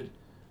validated.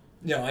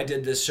 You know, I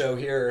did this show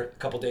here a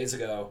couple days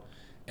ago,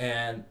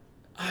 and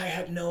I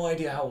had no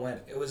idea how it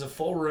went. It was a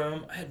full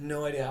room. I had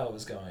no idea how it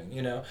was going,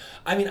 you know?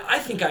 I mean, I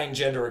think I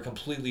engender a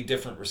completely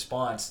different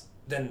response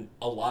than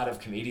a lot of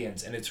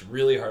comedians, and it's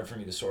really hard for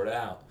me to sort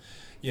out,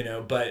 you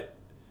know? But,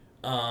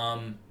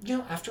 you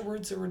know,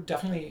 afterwards there were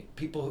definitely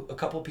a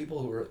couple people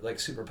who were, like,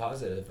 super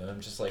positive, and I'm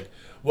just like,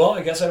 well,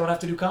 I guess I don't have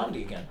to do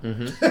comedy again.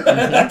 Mm-hmm.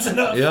 That's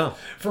enough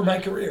for my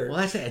career. Well,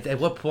 that's at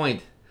what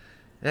point...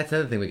 That's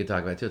another thing we could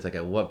talk about, too. It's like,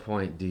 at what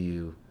point do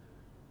you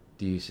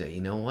say,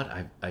 you know what,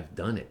 I've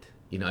done it.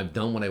 You know, I've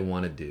done what I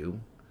want to do.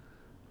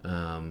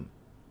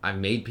 I've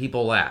made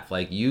people laugh.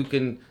 Like, you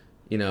can,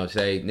 you know,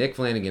 say Nick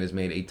Flanagan has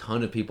made a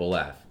ton of people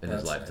laugh in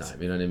his lifetime.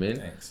 Nice. You know what I mean?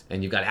 Thanks.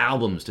 And you've got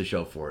albums to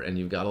show for it, and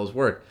you've got all his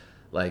work.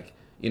 Like,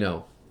 you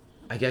know,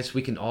 I guess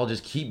we can all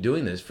just keep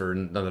doing this for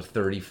another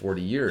 30,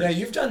 40 years. Yeah,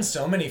 you've done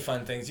so many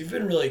fun things. You've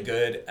been really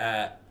good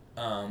at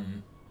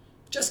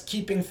just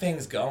keeping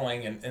things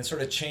going and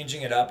sort of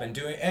changing it up and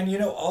doing, and, you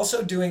know,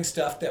 also doing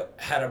stuff that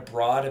had a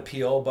broad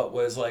appeal but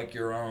was like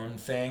your own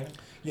thing.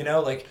 You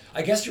know, like,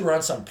 I guess you were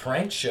on some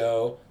prank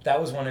show. That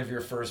was one of your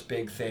first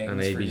big things on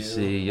for ABC,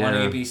 you. yeah. On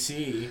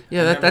ABC.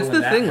 Yeah, that's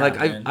the thing.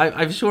 Happened. Like,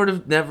 I've sort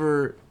of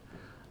never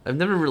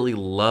really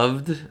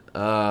loved.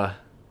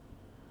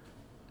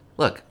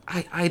 Look,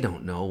 I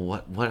don't know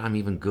what I'm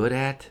even good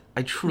at.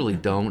 I truly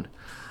don't.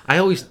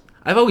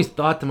 I've always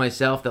thought to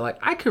myself that, like,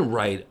 I can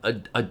write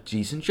a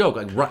decent joke.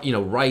 Like, you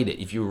know, write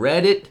it. If you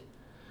read it,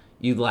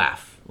 you'd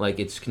laugh. Like,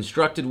 it's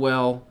constructed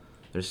well.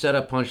 There's set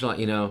up punchline.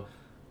 You know,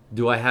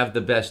 do I have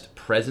the best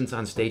presence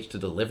on stage to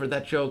deliver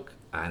that joke?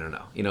 I don't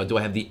know. You know, do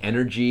I have the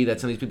energy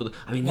that some of these people do?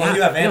 I mean, well,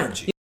 you have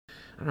energy.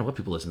 I don't know what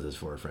people listen to this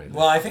for, frankly.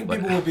 Well, I think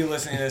people would be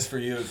listening to this for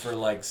you for,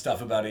 like,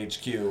 stuff about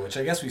HQ, which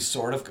I guess we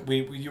sort of...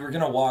 You were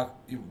going to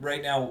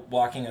right now,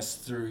 walking us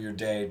through your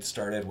day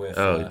started with...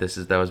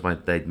 that was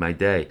my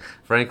day.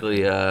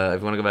 Frankly, if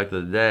you want to go back to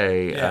the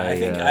day... Yeah, I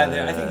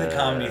think the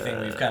comedy thing,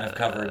 we've kind of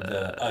covered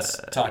us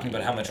talking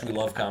about how much we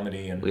love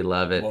comedy. And we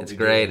love it. It's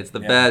great. It's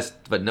the best,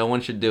 but no one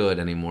should do it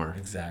anymore.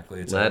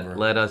 Exactly. It's let over.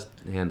 Let us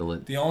handle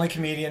it. The only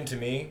comedian, to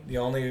me, the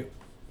only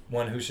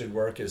one who should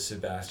work is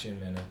Sebastian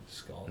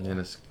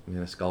Maniscalco.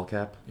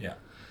 Maniscalco? Yeah.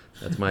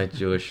 That's my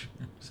Jewish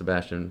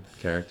Sebastian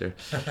character.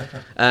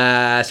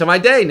 So my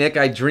day, Nick,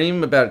 I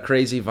dream about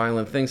crazy,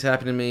 violent things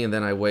happening to me, and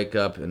then I wake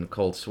up in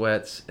cold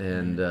sweats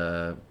and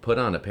put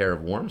on a pair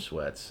of warm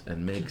sweats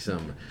and make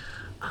some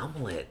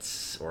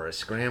omelets or a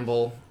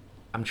scramble.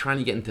 I'm trying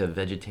to get into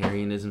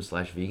vegetarianism /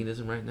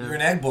 veganism right now. You're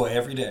an egg boy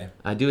every day.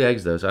 I do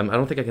eggs, though, so I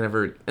don't think I can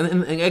ever...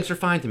 And eggs are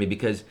fine to me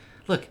because...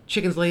 Look,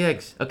 chickens lay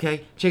eggs,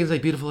 okay? Chickens lay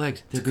beautiful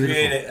eggs. They're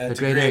beautiful. To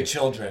create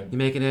children. You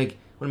make an egg.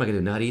 What am I going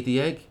to do, not eat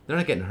the egg? They're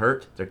not getting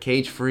hurt. They're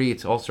cage-free.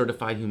 It's all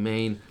certified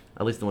humane,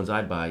 at least the ones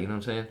I buy, you know what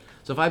I'm saying?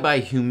 So if I buy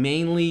a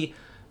humanely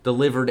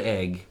delivered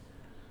egg,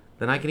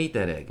 then I can eat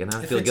that egg, and I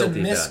don't feel guilty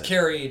about it. If it's a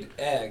miscarried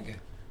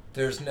egg,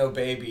 there's no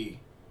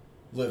baby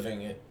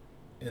living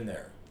in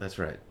there. That's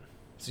right.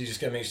 So you just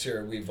got to make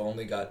sure we've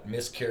only got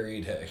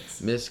miscarried eggs.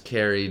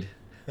 Miscarried.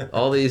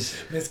 All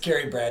these...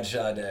 miscarried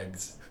Bradshaw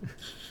eggs.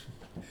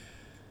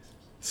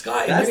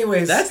 Scott, in many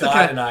ways,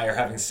 Scott and I are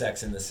having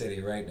sex in the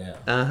city right now.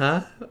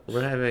 Uh-huh.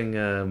 We're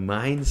having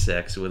mind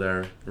sex with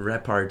our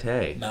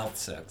repartee. Mouth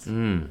sex.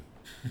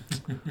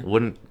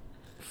 Wouldn't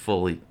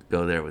fully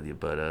go there with you,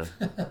 but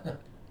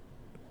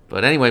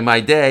anyway,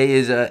 my day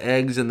is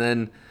eggs, and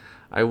then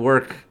I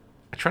work.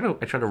 I try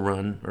to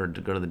run or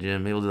to go to the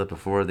gym. Maybe I'll do that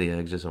before the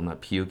eggs, just so I'm not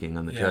puking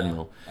on the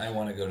treadmill. I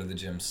want to go to the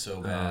gym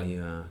so bad. Oh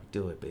yeah,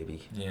 do it,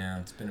 baby. Yeah,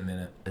 it's been a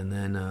minute. And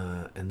then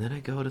I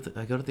go to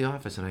the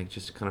office and I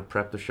just kind of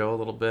prep the show a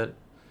little bit.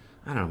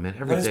 I don't know, man.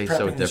 Every day's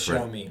so different. What does prepping the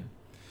show mean?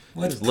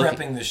 What's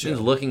prepping the show? Means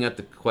looking at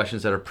the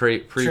questions that are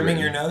trimming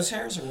your nose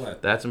hairs or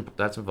what? That's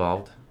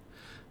involved.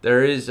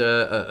 There is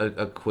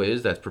a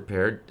quiz that's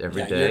prepared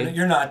every day.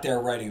 You're not there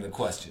writing the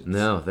questions.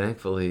 No,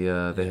 thankfully we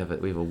have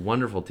a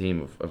wonderful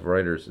team of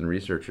writers and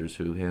researchers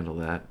who handle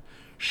that.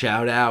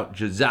 Shout out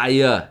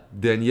Josiah,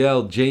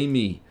 Danielle,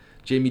 Jamie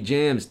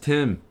Jams,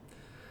 Tim,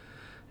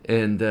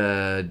 and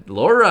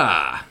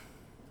Laura.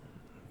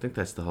 think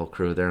that's the whole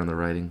crew there on the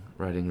writing,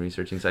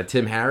 researching side.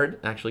 Tim Harrod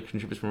actually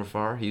contributes from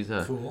afar. He's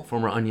a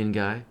former Onion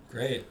guy.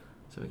 Great.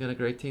 So we got a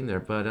great team there.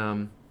 But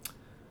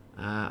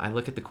I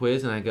look at the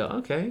quiz and I go,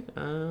 okay,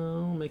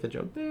 I'll make a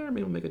joke there.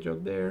 Maybe I'll make a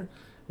joke there,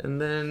 and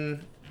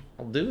then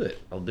I'll do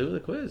it. I'll do the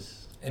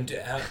quiz. And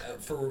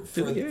for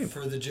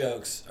the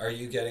jokes, are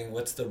you getting,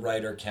 what's the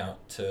writer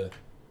count to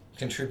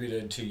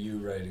contributed to you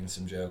writing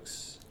some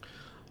jokes?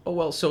 Oh,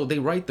 well, so they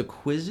write the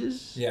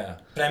quizzes? Yeah.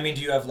 But I mean,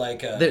 do you have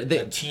like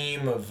a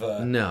team of...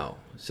 No.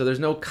 So there's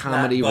no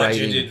comedy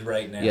writing. It's not budgeted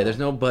right now. Yeah, there's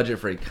no budget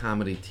for a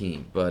comedy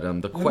team. But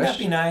the question... Wouldn't that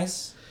be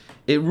nice?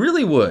 It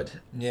really would.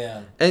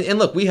 Yeah. And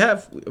look, we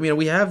have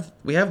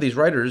these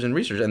writers and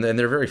researchers, and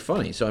they're very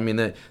funny. So I mean,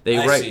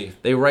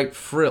 they write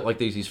frill, like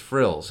these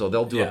frills. So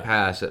they'll do a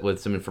pass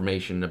with some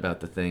information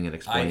about the thing and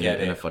explain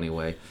it in a funny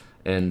way.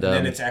 And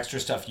then it's extra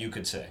stuff you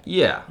could say.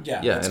 Yeah.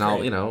 Yeah. And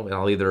great.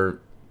 I'll either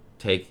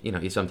take,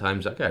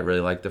 sometimes, okay, I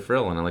really like the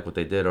frill and I like what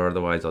they did, or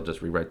otherwise I'll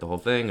just rewrite the whole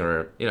thing,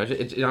 or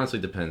it honestly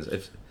depends.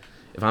 If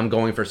I'm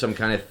going for some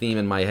kind of theme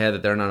in my head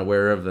that they're not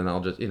aware of, then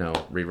I'll just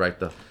rewrite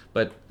the.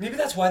 But maybe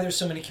that's why there's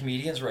so many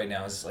comedians right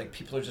now. Is like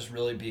people are just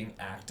really being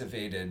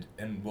activated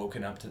and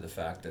woken up to the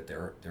fact that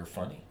they're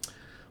funny.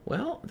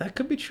 Well, that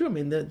could be true. I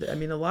mean,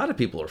 a lot of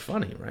people are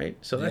funny, right?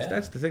 So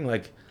that's the thing.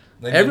 Like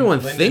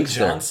Lyndon thinks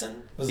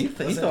Johnson. He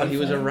thought he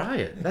was a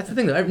riot. That's the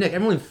thing. Nick,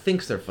 everyone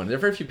thinks they're funny. There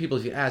are very few people.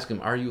 If you ask them,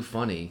 "Are you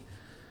funny?"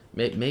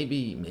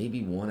 Maybe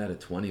 1 out of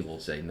 20 will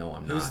say, "No,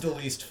 I'm not." Who's the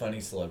least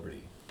funny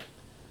celebrity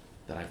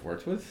that I've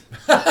worked with?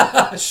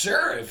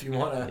 Sure, if you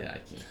want to. Yeah, I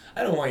can't.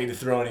 I don't want you to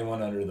throw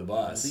anyone under the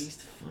bus.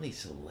 Least funny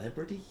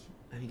celebrity?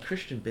 I mean,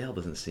 Christian Bale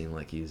doesn't seem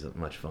like he's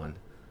much fun.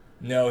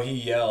 No, he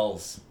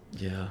yells.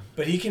 Yeah.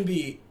 But he can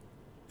be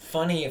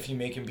funny if you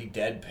make him be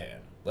deadpan.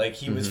 Like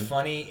he was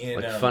funny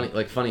in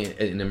funny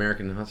in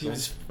American Hustle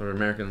or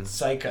American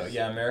Psycho.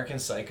 Yeah, American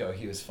Psycho.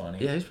 He was funny.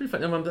 Yeah, he's pretty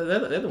funny.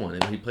 The other one,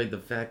 he played the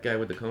fat guy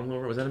with the comb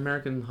over. Was that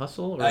American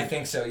Hustle? Or? I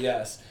think so.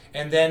 Yes.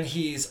 And then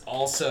he's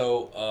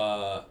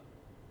also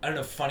I don't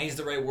know if funny is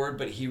the right word,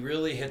 but he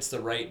really hits the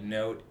right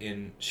note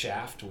in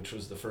Shaft, which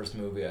was the first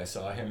movie I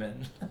saw him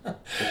in. The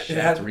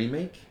Shaft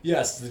remake?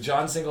 Yes, the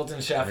John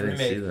Singleton Shaft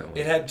remake. See that one.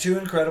 It had two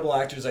incredible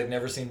actors I'd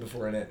never seen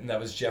before in it, and that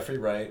was Jeffrey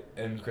Wright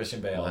and Christian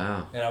Bale.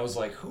 Wow. And I was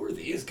like, who are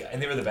these guys?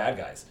 And they were the bad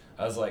guys.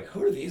 I was like,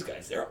 who are these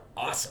guys? They're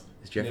awesome.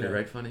 Is Jeffrey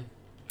Wright funny?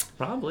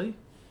 Probably.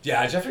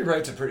 Yeah, Jeffrey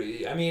Wright's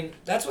I mean,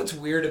 that's what's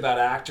weird about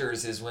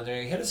actors is when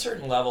they hit a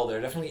certain level, they're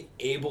definitely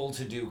able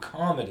to do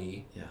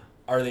comedy. Yeah.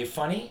 Are they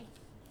funny?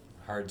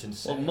 Hard to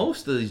say. Well,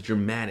 most of these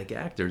dramatic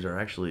actors are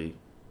actually,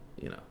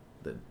 a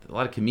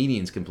lot of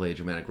comedians can play a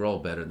dramatic role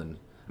better than.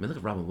 I mean, look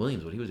at Robin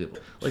Williams, what he was able.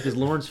 Like, is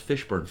Lawrence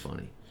Fishburne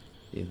funny?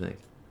 Do you think?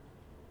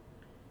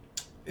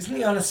 Isn't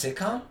he on a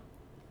sitcom?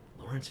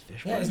 Lawrence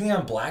Fishburne. Yeah, isn't he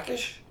on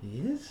Blackish? He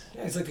is.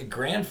 Yeah, he's like the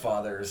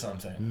grandfather or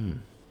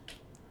something.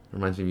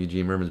 Reminds me of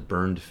Eugene Merman's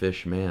Burned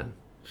Fish Man.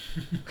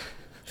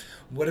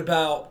 What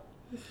about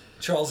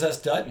Charles S.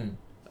 Dutton?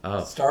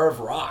 Oh, Star of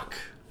Rock.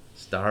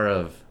 Star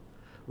of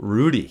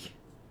Rudy.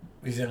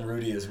 He's in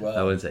Rudy as well.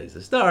 I wouldn't say he's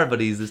the star,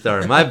 but he's the star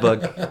in my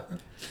book.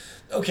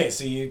 Okay,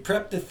 so you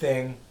prep the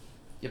thing.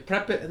 You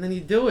prep it and then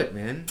you do it,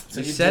 man. So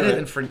you you set do it it.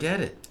 and forget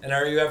it. And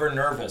are you ever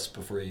nervous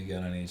before you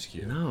get on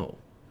HQ? No.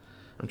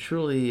 I'm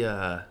truly,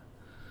 no,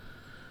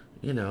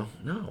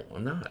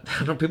 I'm not.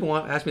 People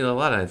ask me a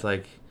lot, and it's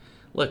like,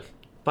 look,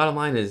 bottom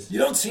line is... You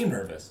don't seem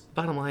nervous.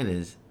 Bottom line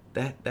is,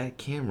 that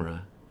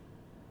camera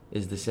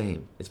is the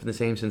same. It's been the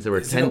same since there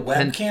were 10... Is it a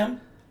webcam?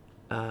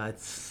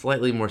 It's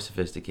slightly more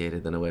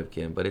sophisticated than a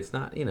webcam, but it's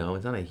not,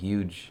 it's not a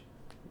huge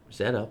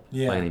setup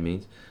by any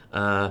means.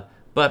 But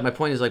my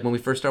point is, like, when we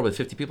first started with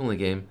 50 people in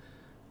the game,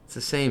 it's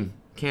the same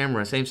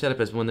camera, same setup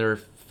as when there were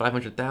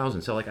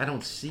 500,000. So, like, I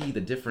don't see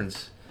the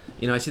difference.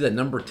 I see that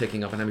number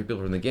ticking up and how many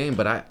people are in the game,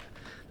 but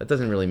that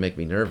doesn't really make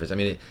me nervous. I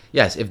mean,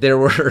 yes, if there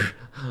were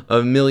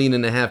 1.5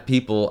 million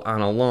people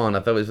on a lawn, I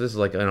thought this was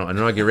like an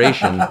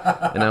inauguration,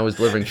 and I was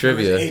delivering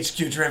trivia. It was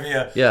HQ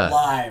trivia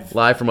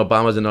live from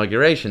Obama's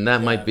inauguration.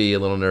 That might be a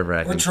little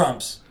nerve-wracking. Or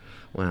Trump's,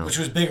 wow, which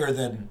was bigger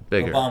than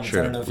Obama's. True.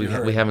 I don't know if you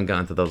heard. We haven't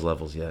gotten to those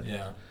levels yet.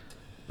 Yeah.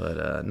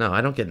 But no,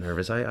 I don't get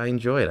nervous. I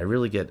enjoy it. I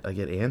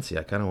get antsy.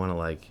 I kind of want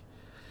to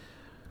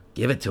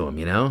give it to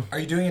him. Are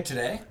you doing it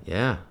today?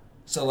 Yeah.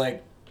 So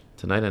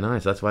tonight at 9,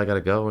 so that's why I got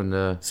to go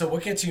and... So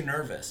what gets you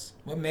nervous?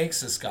 What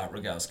makes a Scott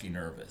Rogowski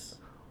nervous?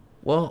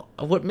 Well,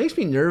 what makes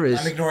me nervous...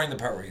 I'm ignoring the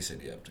part where you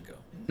said you have to go.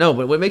 No,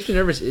 but what makes me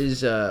nervous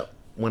is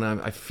when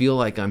I feel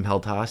like I'm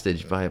held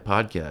hostage by a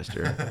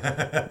podcaster.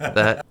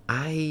 That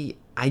I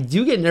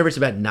do get nervous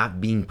about not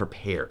being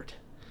prepared.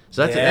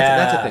 So that's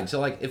a thing.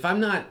 So,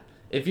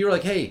 if you're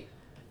like, hey...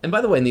 And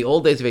by the way, in the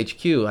old days of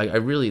HQ, I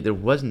really, there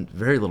wasn't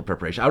very little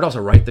preparation. I would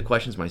also write the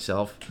questions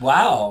myself.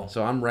 Wow.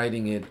 So I'm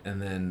writing it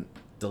and then...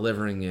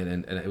 delivering it,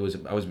 and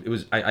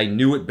I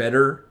knew it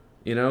better,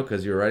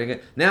 because you were writing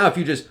it. Now, if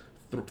you just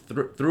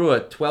threw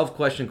a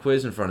 12-question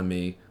quiz in front of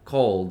me,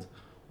 cold,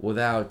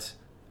 without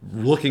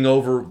looking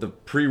over the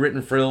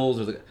pre-written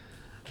frills,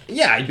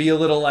 I'd be a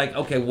little like,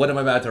 okay, what am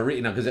I about to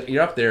read? Because if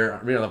you're up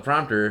there, the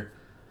prompter,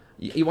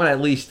 you want to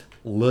at least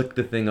look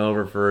the thing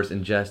over first,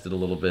 ingest it a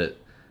little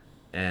bit,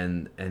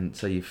 and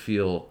so you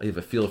have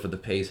a feel for the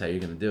pace, how you're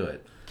going to do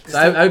it. So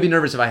I would be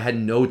nervous if I had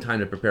no time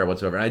to prepare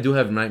whatsoever. And I do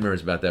have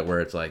nightmares about that, where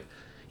it's like,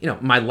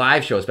 my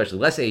live show, especially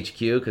less HQ,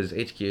 because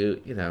HQ,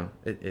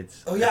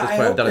 it's. Oh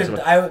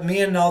yeah,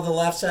 me and all the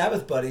Laugh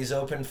Sabbath buddies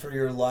opened for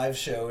your live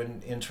show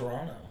in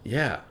Toronto.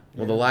 Yeah.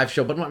 Well, the live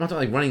show, but I'm not talking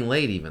like running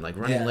late even. Like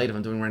running late, if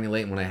I'm doing running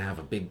late, and when I have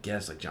a big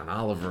guest like John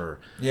Oliver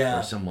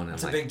or someone.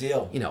 It's a big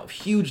deal.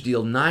 Huge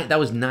deal. That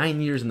was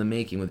 9 years in the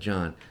making with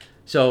John.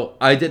 So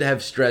I did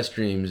have stress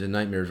dreams and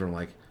nightmares where I'm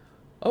like,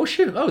 oh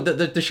shit,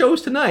 the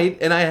show's tonight,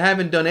 and I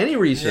haven't done any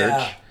research.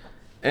 Yeah.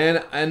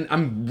 And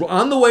I'm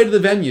on the way to the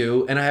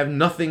venue, and I have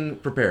nothing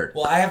prepared.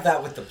 Well, I have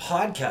that with the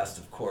podcast,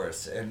 of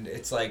course, and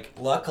it's like,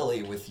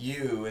 luckily with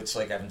you, it's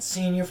like I haven't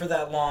seen you for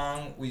that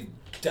long. We've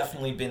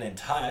definitely been in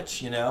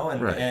touch, and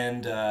right.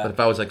 and. But if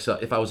I was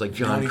like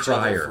John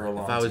Cryer,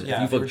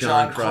 if you were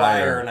John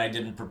Cryer and I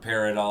didn't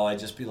prepare at all, I'd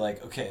just be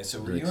like, okay,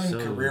 so were you in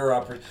career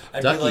opportunities?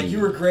 I'd be like, you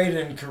were great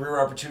in career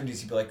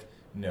opportunities. He'd be like,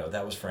 no,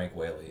 that was Frank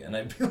Whaley. And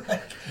I'd be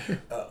like,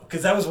 oh,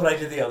 because that was what I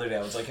did the other day.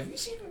 I was like, have you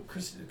seen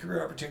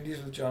career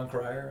opportunities with John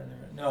Cryer? And they're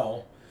like,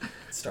 no. It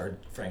starred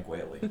Frank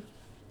Whaley.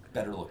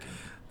 Better looking.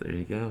 There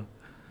you go.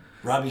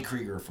 Robbie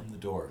Krieger from The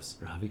Doors.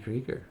 Robbie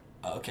Krieger.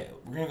 Okay,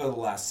 we're going to go to the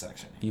last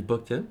section. You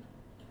booked him?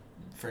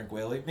 Frank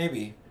Whaley?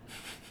 Maybe.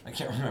 I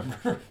can't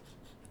remember.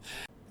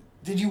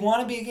 Did you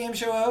want to be a game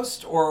show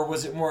host? Or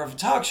was it more of a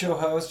talk show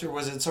host? Or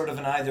was it sort of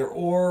an either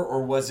or?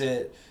 Or was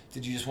it...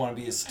 Did you just want to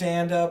be a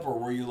stand-up, or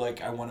were you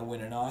like, I want to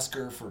win an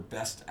Oscar for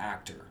Best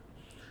Actor?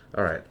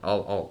 All right,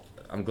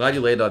 I'm glad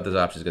you laid out those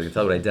options, because I can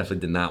tell you what I definitely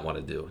did not want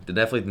to do. I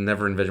definitely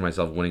never envisioned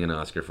myself winning an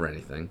Oscar for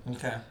anything.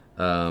 Okay.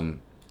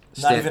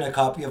 Not even a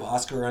copy of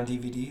Oscar on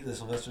DVD, the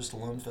Sylvester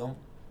Stallone film,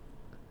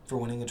 for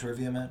winning a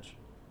trivia match?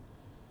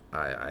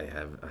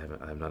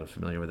 I'm not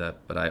familiar with that,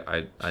 but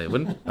I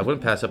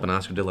wouldn't pass up an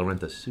Oscar de la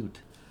Renta suit.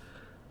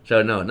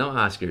 So no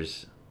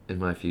Oscars in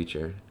my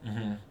future.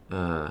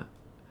 Mm-hmm.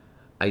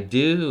 I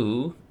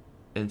do,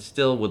 and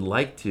still would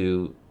like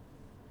to,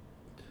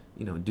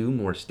 do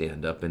more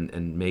stand-up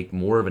and make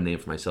more of a name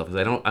for myself, because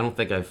I don't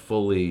think I've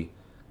fully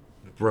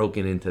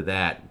broken into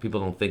that. People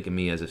don't think of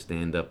me as a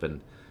stand-up,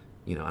 and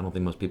I don't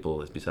think most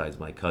people, besides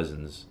my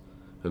cousins,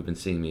 who've been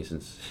seeing me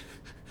since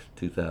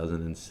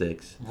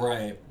 2006.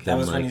 Right. That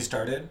was when you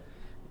started?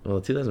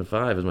 Well,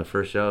 2005 was my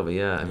first show, but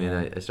yeah, I mean,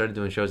 I started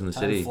doing shows in the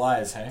city. Time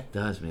flies, hey? It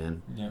does,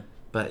 man. Yeah.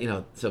 But,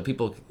 so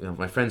people,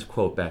 my friends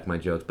quote back my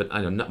jokes, but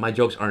I know my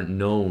jokes aren't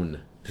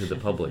known to the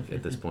public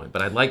at this point.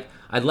 But I'd like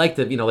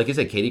to, like you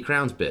said, Katie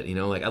Crown's bit,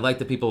 I'd like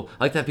to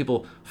have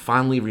people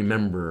fondly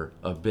remember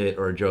a bit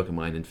or a joke of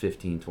mine in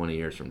 15, 20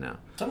 years from now.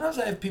 Sometimes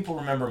I have people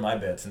remember my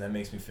bits, and that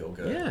makes me feel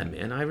good. Yeah,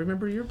 man, I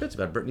remember your bits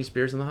about Britney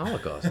Spears and the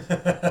Holocaust.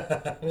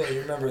 Well,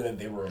 you remember that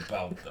they were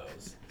about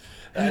those.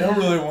 I don't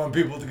really want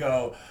people to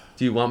go...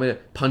 Do you want me to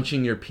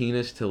punching your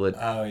penis till it...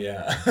 Oh,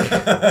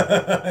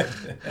 yeah.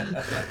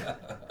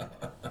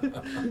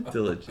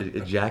 till it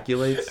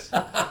ejaculates?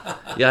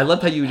 Yeah, I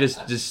love how you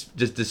just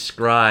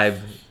describe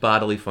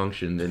bodily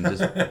function and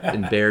just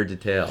in bare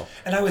detail.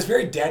 And I was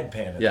very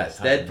deadpan at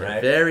that time,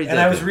 right? Very deadpan. And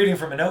I was reading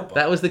from a notebook.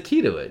 That was the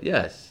key to it,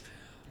 yes.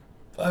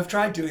 I've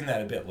tried doing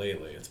that a bit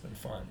lately. It's been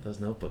fun. Those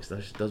notebooks,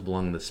 those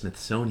belong in the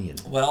Smithsonian.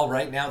 Well,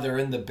 right now they're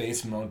in the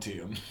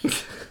Basementium.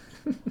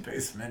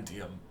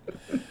 Basementium.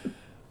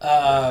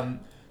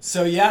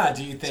 So yeah,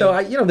 do you think...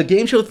 So the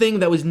game show thing,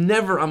 that was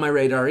never on my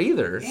radar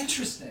either.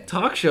 Interesting.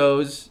 Talk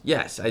shows,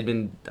 yes, I've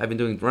been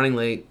doing Running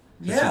Late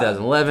since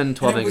 2011,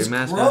 12 Angry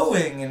Mascots.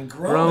 Growing and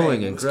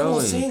growing. It was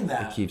cool seeing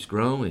that. It keeps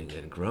growing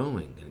and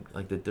growing, and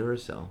like the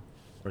Duracell.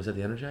 Or is that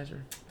the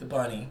Energizer? The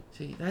bunny.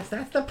 See, that's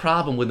the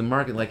problem with the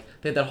market. Like,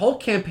 they had that whole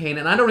campaign,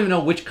 and I don't even know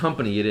which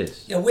company it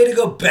is. Yeah, way to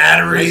go,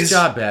 batteries. Nice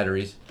job,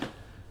 batteries. Do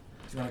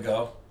you want to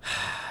go?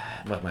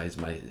 What, my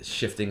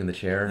shifting in the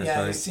chair?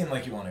 Yeah, you seem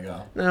like you want to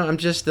go. No,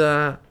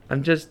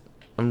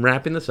 I'm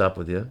wrapping this up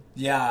with you.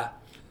 Yeah.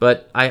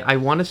 But I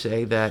want to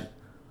say that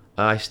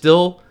I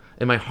still,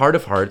 in my heart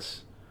of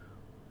hearts,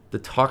 the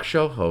talk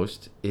show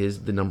host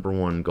is the number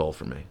one goal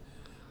for me.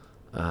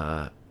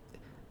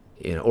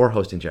 Or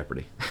hosting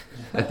Jeopardy.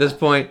 At this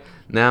point,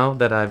 now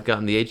that I've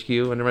gotten the HQ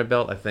under my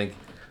belt, I think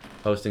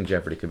hosting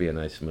Jeopardy could be a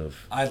nice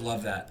move. I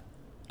love that.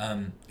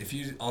 If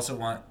you also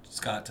want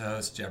Scott to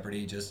host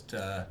Jeopardy, just...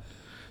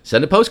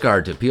 Send a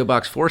postcard to P.O.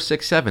 Box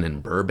 467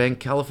 in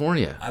Burbank,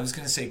 California. I was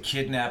going to say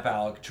kidnap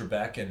Alec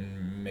Trebek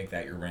and make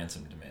that your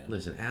ransom demand.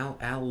 Listen,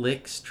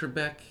 Alex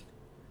Trebek...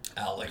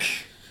 Alec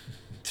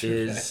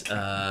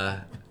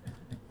Trebek.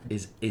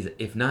 is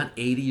if not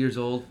 80 years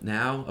old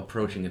now,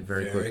 approaching it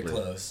very quickly. Very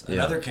close. Yeah.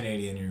 Another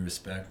Canadian you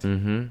respect.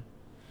 Mm-hmm.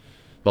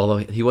 Although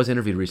he was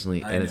interviewed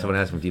recently, and someone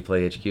asked him, do you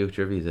play HQ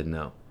trivia? He said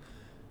no.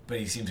 But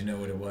he seemed to know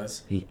what it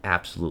was? He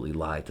absolutely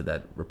lied to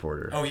that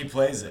reporter. Oh, he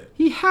plays it?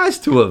 He has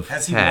to have.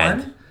 Has he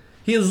won?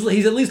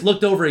 He's at least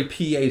looked over a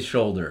PA's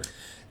shoulder.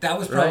 That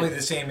was probably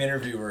the same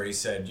interview where he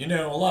said,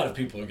 a lot of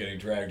people are getting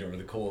dragged over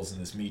the coals in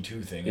this Me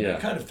Too thing, and I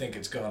kind of think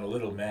it's gone a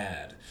little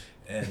mad.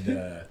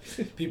 And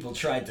people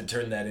tried to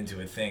turn that into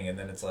a thing, and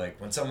then it's like,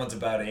 when someone's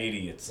about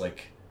 80, it's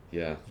like,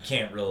 Yeah. You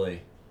can't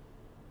really.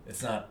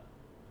 It's not.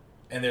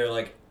 And they're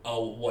like a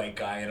white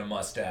guy in a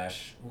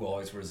mustache who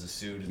always wears a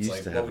suit. It's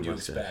like, what would you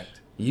expect?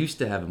 Used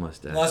to have a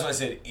mustache. Well, that's why I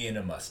said in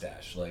a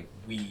mustache. Like,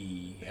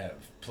 we have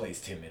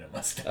placed him in a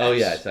mustache. Oh,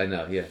 yes, I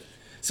know, yeah.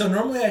 So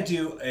normally I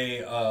do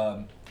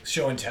a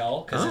show and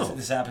tell, because Oh.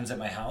 this happens at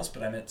my house,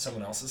 but I'm at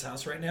someone else's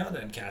house right now,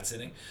 that I'm cat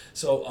sitting.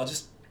 So I'll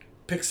just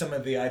pick some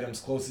of the items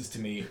closest to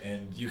me,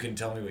 and you can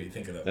tell me what you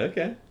think of them.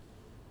 Okay.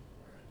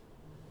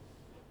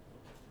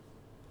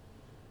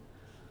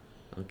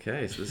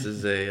 Okay, so this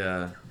is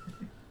a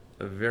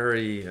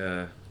very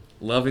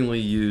lovingly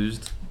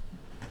used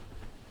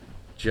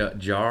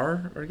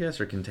jar, I guess,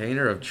 or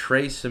container of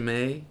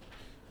Tresemme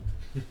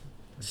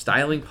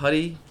styling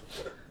putty,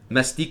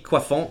 Mastic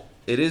Coiffant.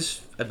 It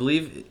is, I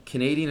believe,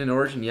 Canadian in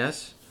origin.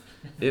 Yes,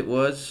 it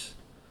was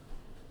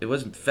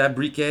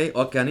fabriqué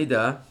au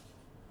Canada.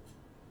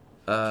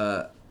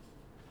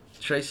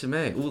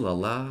 Tresemme, ooh la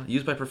la,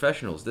 used by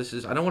professionals. This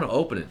is, I don't want to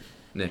open it,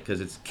 Nick,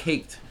 because it's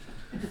caked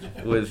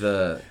with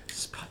the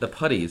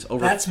putty. It's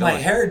over. That's my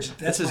hair.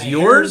 This is my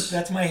yours? Hair,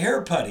 that's my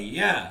hair putty.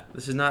 Yeah.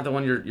 This is not the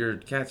one you're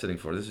cat sitting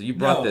for. This is, you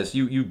brought No. this.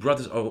 You brought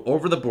this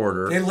over the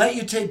border. They let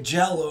you take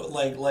gel,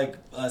 like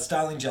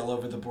styling gel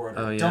over the border.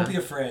 Oh, yeah? Don't be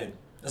afraid.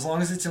 As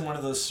long as it's in one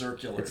of those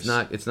circulars.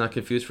 It's not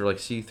confused for like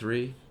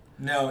C3.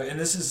 No, and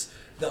this is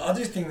the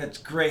other thing that's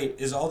great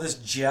is all this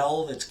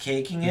gel that's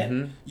caking it.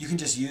 Mhm. You can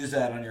just use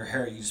that on your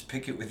hair. You just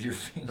pick it with your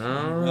finger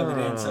and Oh, rub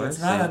it in. So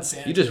it's I not see.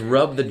 unsanitary. You just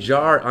rub the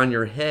jar on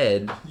your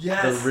head.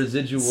 Yes. The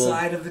residual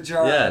Side of the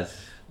jar. Yes.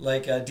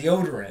 Like a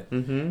deodorant.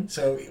 Mm-hmm.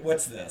 So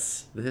what's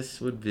this? This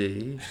would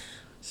be.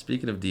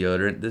 Speaking of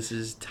deodorant, this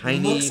is It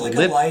tiny looks like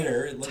lip a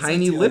lighter. It looks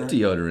tiny like lip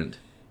deodorant.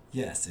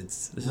 Yes,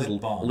 it's This lip is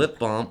balm. lip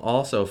balm,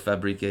 also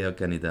fabriqué au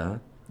Canada.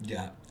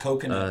 Yeah,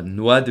 coconut.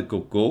 Noix de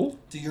coco.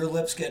 Do your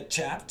lips get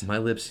chapped? My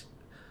lips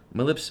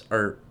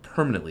are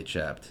permanently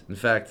chapped. In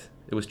fact,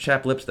 it was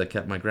chapped lips that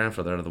kept my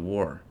grandfather out of the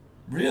war.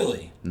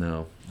 Really?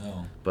 No,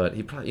 No. but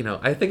he probably,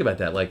 I think about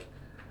that. Like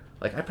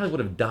I probably would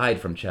have died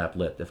from chapped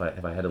lip if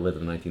I had to live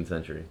in the 19th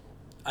century.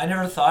 I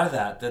never thought of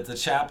that. That the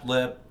chapped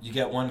lip, you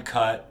get one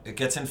cut, it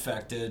gets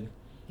infected.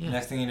 Yeah.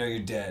 Next thing you know, you're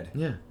dead.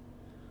 Yeah,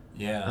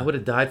 Yeah. I would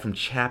have died from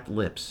chapped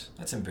lips.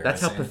 That's embarrassing.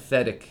 That's how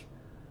pathetic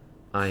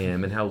I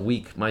am and how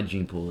weak my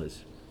gene pool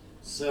is.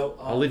 So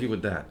I'll leave you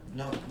with that.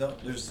 No,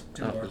 there's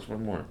two Oh, more. there's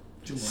one more.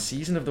 Two more.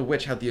 Season of the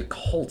Witch: How the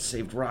Occult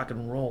Saved Rock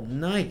and Roll.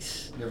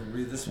 Nice. You ever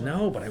read this one?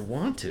 No, but I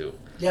want to.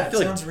 Yeah, I it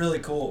feel sounds really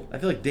cool. I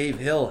feel like Dave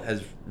Hill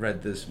has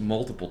read this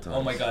multiple times.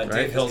 Oh my God, right?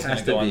 Dave Hill's This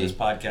has going to go on be. this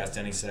podcast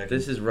any second.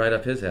 This is right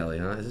up his alley,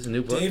 huh? Is this a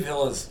new book? Dave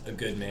Hill is a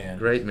good man.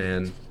 Great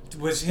man.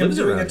 Was him Lives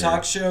doing a around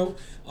talk show,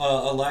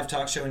 a live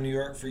talk show in New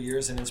York for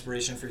years, an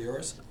inspiration for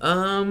yours?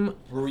 Or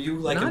were you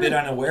like a Not bit in-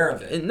 unaware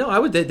of it? No, I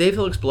would. Dave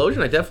Hill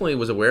Explosion. I definitely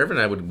was aware of it.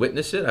 And I would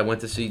witness it. I went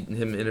to see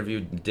him interview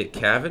Dick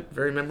Cavett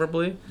very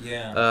memorably.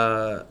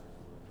 Yeah.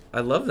 I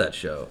love that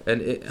show,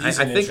 and He's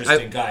I an think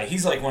interesting guy.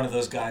 He's like one of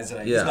those guys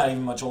that Yeah. he's not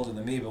even much older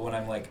than me, but when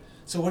I'm like,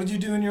 so what did you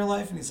do in your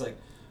life? And he's like,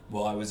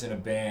 well, I was in a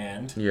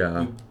band.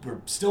 Yeah. We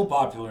were still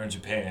popular in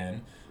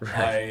Japan.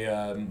 Right.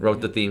 I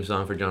wrote the theme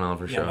song for John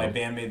Oliver yeah, show. my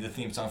band made the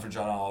theme song for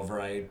John Oliver.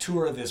 I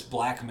tour this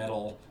black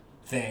metal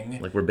thing.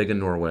 Like we're big in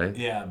Norway.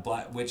 Yeah,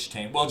 Black Witch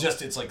Taint. Well,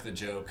 just it's like the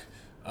joke.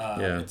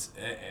 Yeah. It's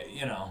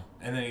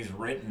and then he's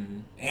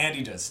written and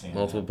he does stand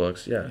Multiple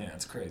books. Yeah. Yeah,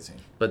 it's crazy.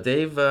 But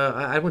Dave,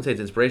 I wouldn't say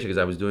it's inspiration because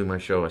I was doing my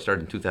show. I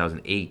started in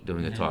 2008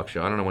 doing a talk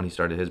show. I don't know when he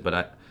started his,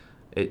 but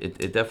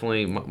it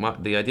definitely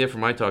the idea for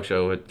my talk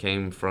show, it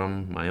came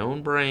from my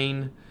own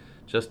brain.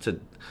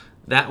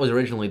 That was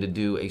originally to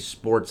do a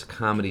sports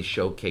comedy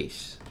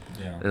showcase.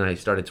 Yeah. And I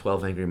started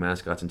 12 Angry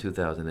Mascots in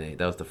 2008.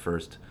 That was the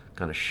first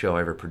kind of show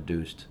I ever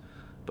produced.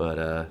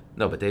 But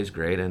but Dave's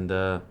great, and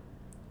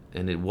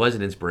it was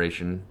an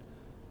inspiration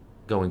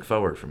going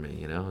forward for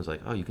me. I was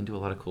like, oh, you can do a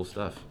lot of cool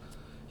stuff.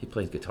 He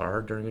plays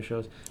guitar during his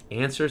shows.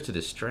 Answers to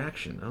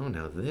Distraction. Oh,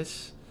 now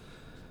this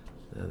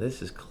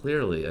is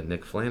clearly a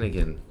Nick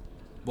Flanagan.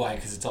 Why?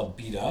 Because it's all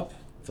beat up.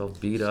 It's all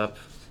beat up.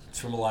 It's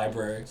from a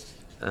library.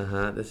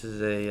 This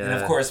is a. And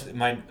of course,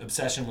 my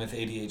obsession with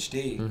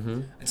ADHD.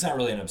 Mhm. It's not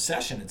really an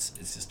obsession. It's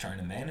just trying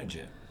to manage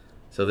it.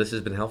 So this has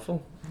been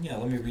helpful. Yeah.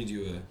 Let me read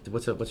you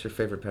What's your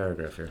favorite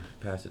paragraph here?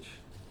 Passage.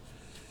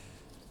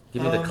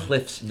 Give me the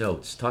Cliff's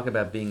Notes. Talk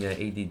about being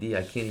ADD.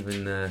 I can't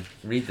even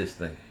read this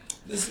thing.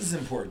 This is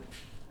important.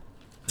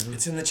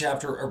 It's in the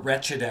chapter A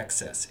Wretched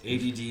Excess,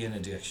 ADD and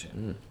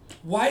Addiction.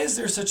 Why is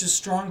there such a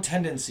strong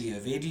tendency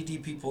of ADD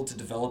people to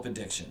develop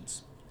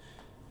addictions?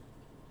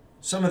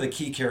 Some of the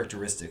key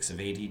characteristics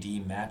of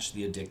ADD match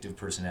the addictive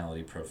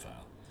personality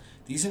profile.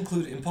 These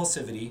include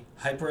impulsivity,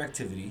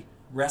 hyperactivity,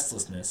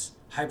 restlessness,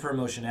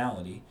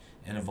 hyperemotionality,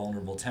 and a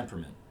vulnerable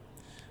temperament.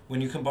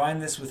 When you combine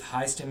this with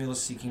high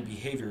stimulus-seeking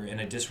behavior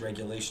and a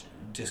dysregulated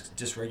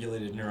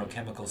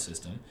neurochemical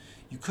system,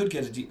 you could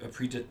get a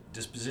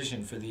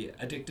predisposition for the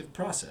addictive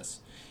process.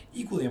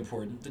 Equally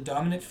important, the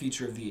dominant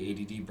feature of the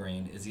ADD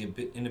brain is the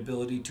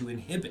inability to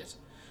inhibit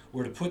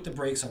or to put the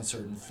brakes on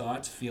certain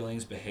thoughts,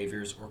 feelings,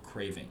 behaviors, or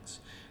cravings.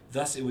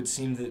 Thus, it would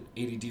seem that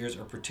ADDers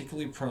are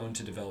particularly prone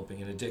to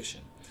developing an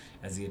addiction,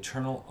 as the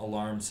internal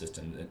alarm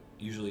system that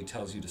usually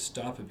tells you to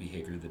stop a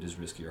behavior that is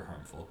risky or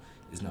harmful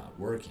is not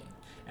working.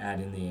 Add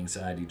in the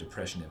anxiety,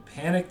 depression, and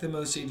panic that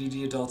most ADD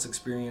adults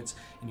experience,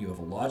 and you have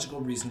a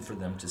logical reason for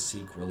them to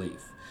seek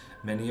relief.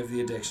 Many of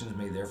the addictions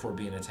may therefore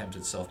be an attempt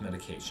at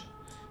self-medication.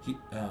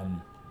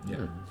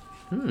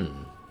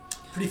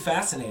 Pretty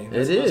fascinating.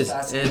 That's it the most is.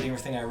 fascinating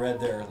thing I read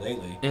there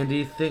lately. And do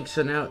you think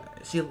so now?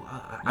 See,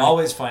 I'm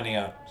always finding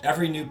out.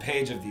 Every new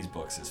page of these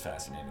books is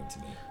fascinating to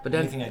me. But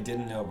then, anything I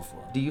didn't know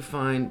before. Do you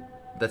find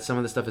that some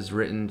of the stuff is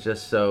written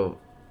just so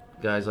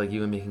guys like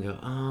you and me can go,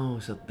 oh,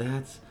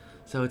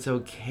 so it's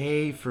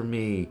okay for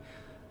me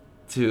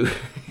to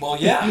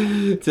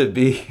to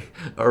be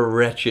a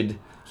wretched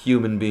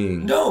human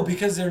being? No,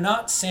 because they're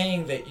not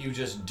saying that you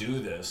just do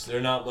this.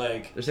 They're not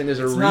like... They're saying there's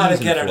a reason for it.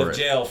 It's not a get out for of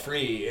jail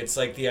free. It's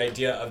like the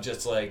idea of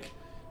just like,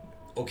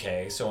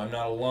 okay, so I'm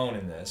not alone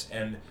in this,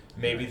 and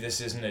maybe this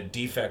isn't a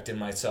defect in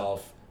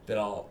myself that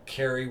I'll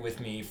carry with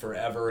me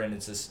forever, and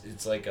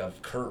it's like a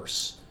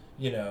curse,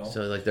 you know?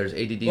 So like there's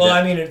ADD... Well,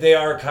 I mean, they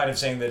are kind of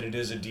saying that it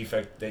is a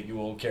defect that you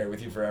will carry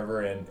with you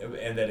forever, and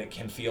that it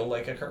can feel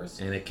like a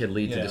curse. And it can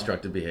lead to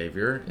destructive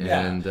behavior.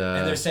 Yeah, and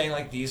they're saying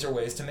like these are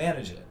ways to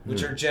manage it,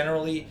 which are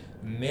generally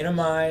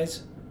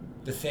minimize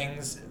the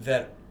things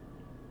that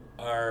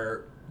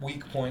are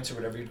weak points or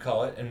whatever you'd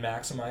call it, and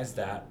maximize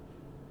that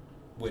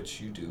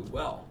which you do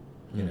well,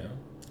 you know?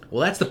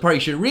 Well, that's the part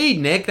you should read,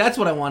 Nick. That's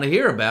what I want to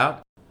hear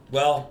about.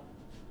 Well,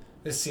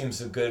 this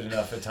seems a good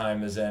enough a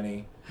time as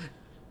any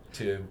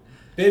to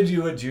bid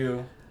you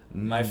adieu.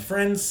 My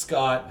friend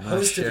Scott,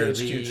 host of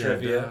HQ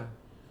Trivia,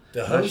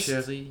 the host...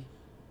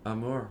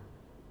 Amour,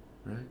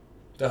 right?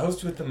 The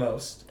host with the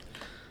most.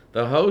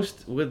 The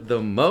host with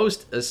the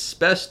most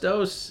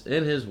asbestos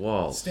in his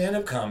walls.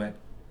 Stand-up comic.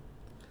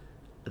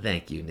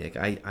 Thank you, Nick.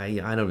 I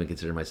don't even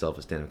consider myself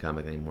a stand-up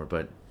comic anymore,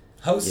 but...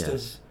 Host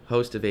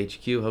of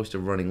HQ, host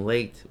of Running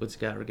Late with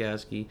Scott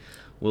Rogowski,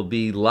 will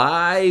be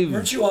live...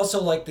 Weren't you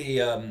also like the...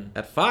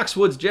 at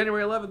Foxwoods,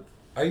 January 11th.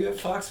 Are you at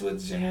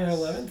Foxwoods January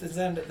 11th? Is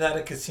that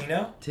a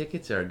casino?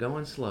 Tickets are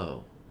going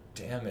slow.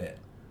 Damn it.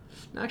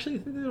 Actually, I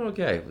think they're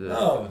okay.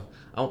 Oh,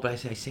 but I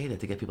say that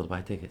to get people to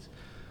buy tickets.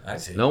 I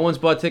see. No one's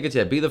bought tickets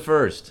yet. Be the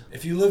first.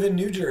 If you live in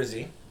New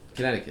Jersey...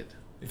 Connecticut.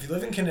 If you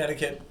live in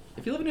Connecticut...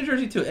 If you live in New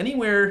Jersey, too.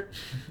 Anywhere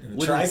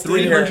within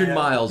 300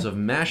 miles of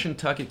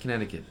Mashantucket,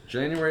 Connecticut.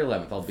 January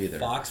 11th, I'll be there.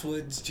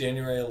 Foxwoods,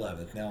 January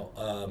 11th. Now,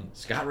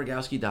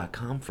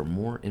 ScottRogowski.com for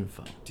more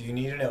info. Do you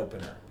need an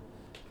opener?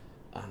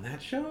 On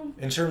that show?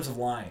 In terms of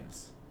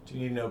lines. Do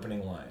you need an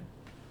opening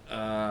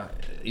line?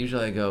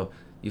 Usually I go,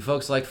 you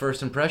folks like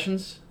first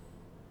impressions?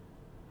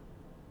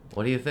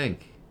 What do you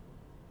think?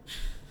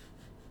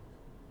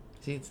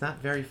 See, it's not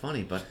very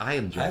funny, but I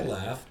enjoyed it. I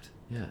laughed.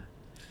 Yeah.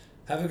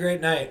 Have a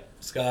great night,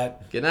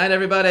 Scott. Good night,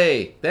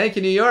 everybody. Thank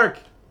you, New York.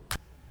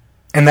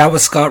 And that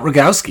was Scott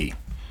Rogowski.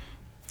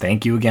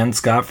 Thank you again,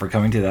 Scott, for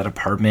coming to that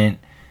apartment,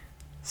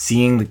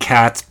 seeing the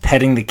cats,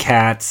 petting the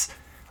cats.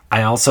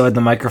 I also had the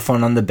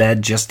microphone on the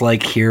bed, just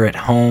like here at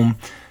home.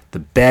 The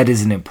bed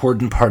is an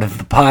important part of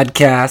the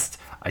podcast.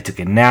 I took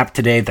a nap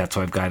today. That's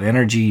why I've got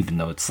energy, even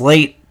though it's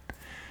late.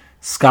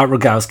 Scott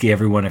Rogowski,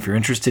 everyone. If you're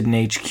interested in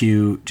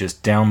HQ,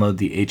 just download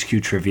the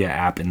HQ Trivia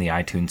app in the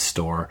iTunes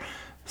store.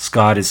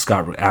 Scott is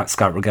at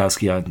Scott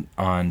Rogowski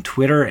on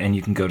Twitter, and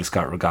you can go to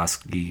Scott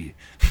Rogowski.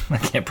 I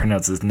can't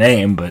pronounce his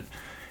name, but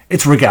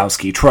it's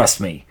Rogowski. Trust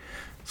me.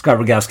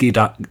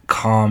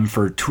 ScottRogowski.com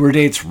for tour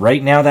dates.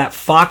 Right now, that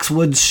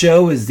Foxwoods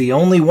show is the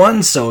only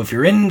one, so if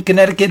you're in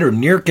Connecticut or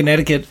near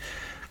Connecticut,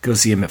 go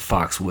see him at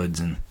Foxwoods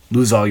and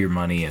lose all your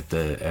money at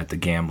the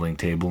gambling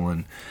table.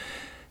 And,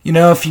 you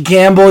know, if you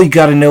gamble, you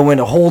got to know when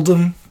to hold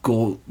them,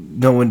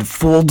 know when to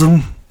fold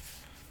them,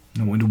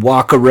 know when to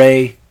walk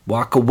away.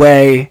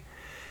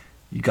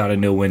 You got to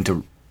know when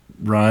to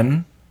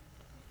run.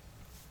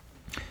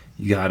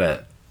 You got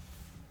to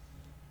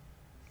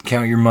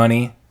count your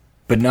money,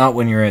 but not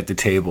when you're at the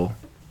table.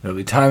 There'll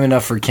be time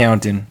enough for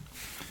counting.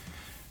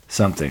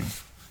 Something.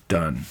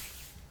 Done.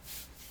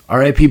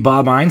 R.I.P.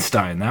 Bob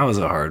Einstein. That was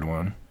a hard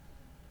one.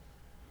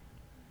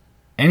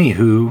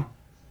 Anywho,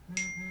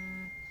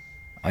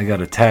 I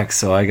got a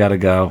text, so I got to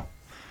go.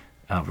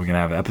 We're going to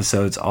have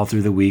episodes all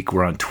through the week.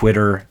 We're on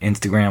Twitter,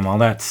 Instagram, all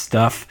that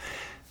stuff.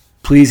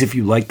 Please, if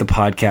you like the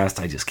podcast,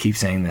 I just keep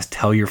saying this,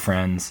 tell your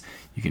friends.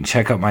 You can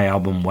check out my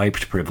album,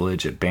 Wiped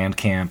Privilege, at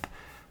Bandcamp.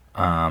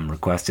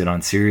 Request it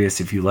on Sirius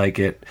if you like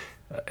it.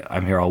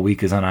 I'm Here All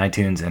Week is on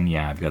iTunes. And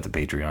yeah, I've got the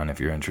Patreon if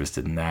you're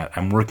interested in that.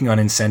 I'm working on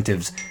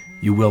incentives.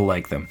 You will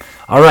like them.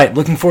 All right,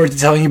 looking forward to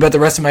telling you about the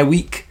rest of my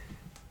week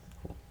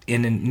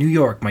in New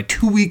York. My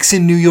 2 weeks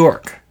in New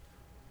York.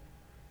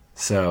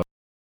 So...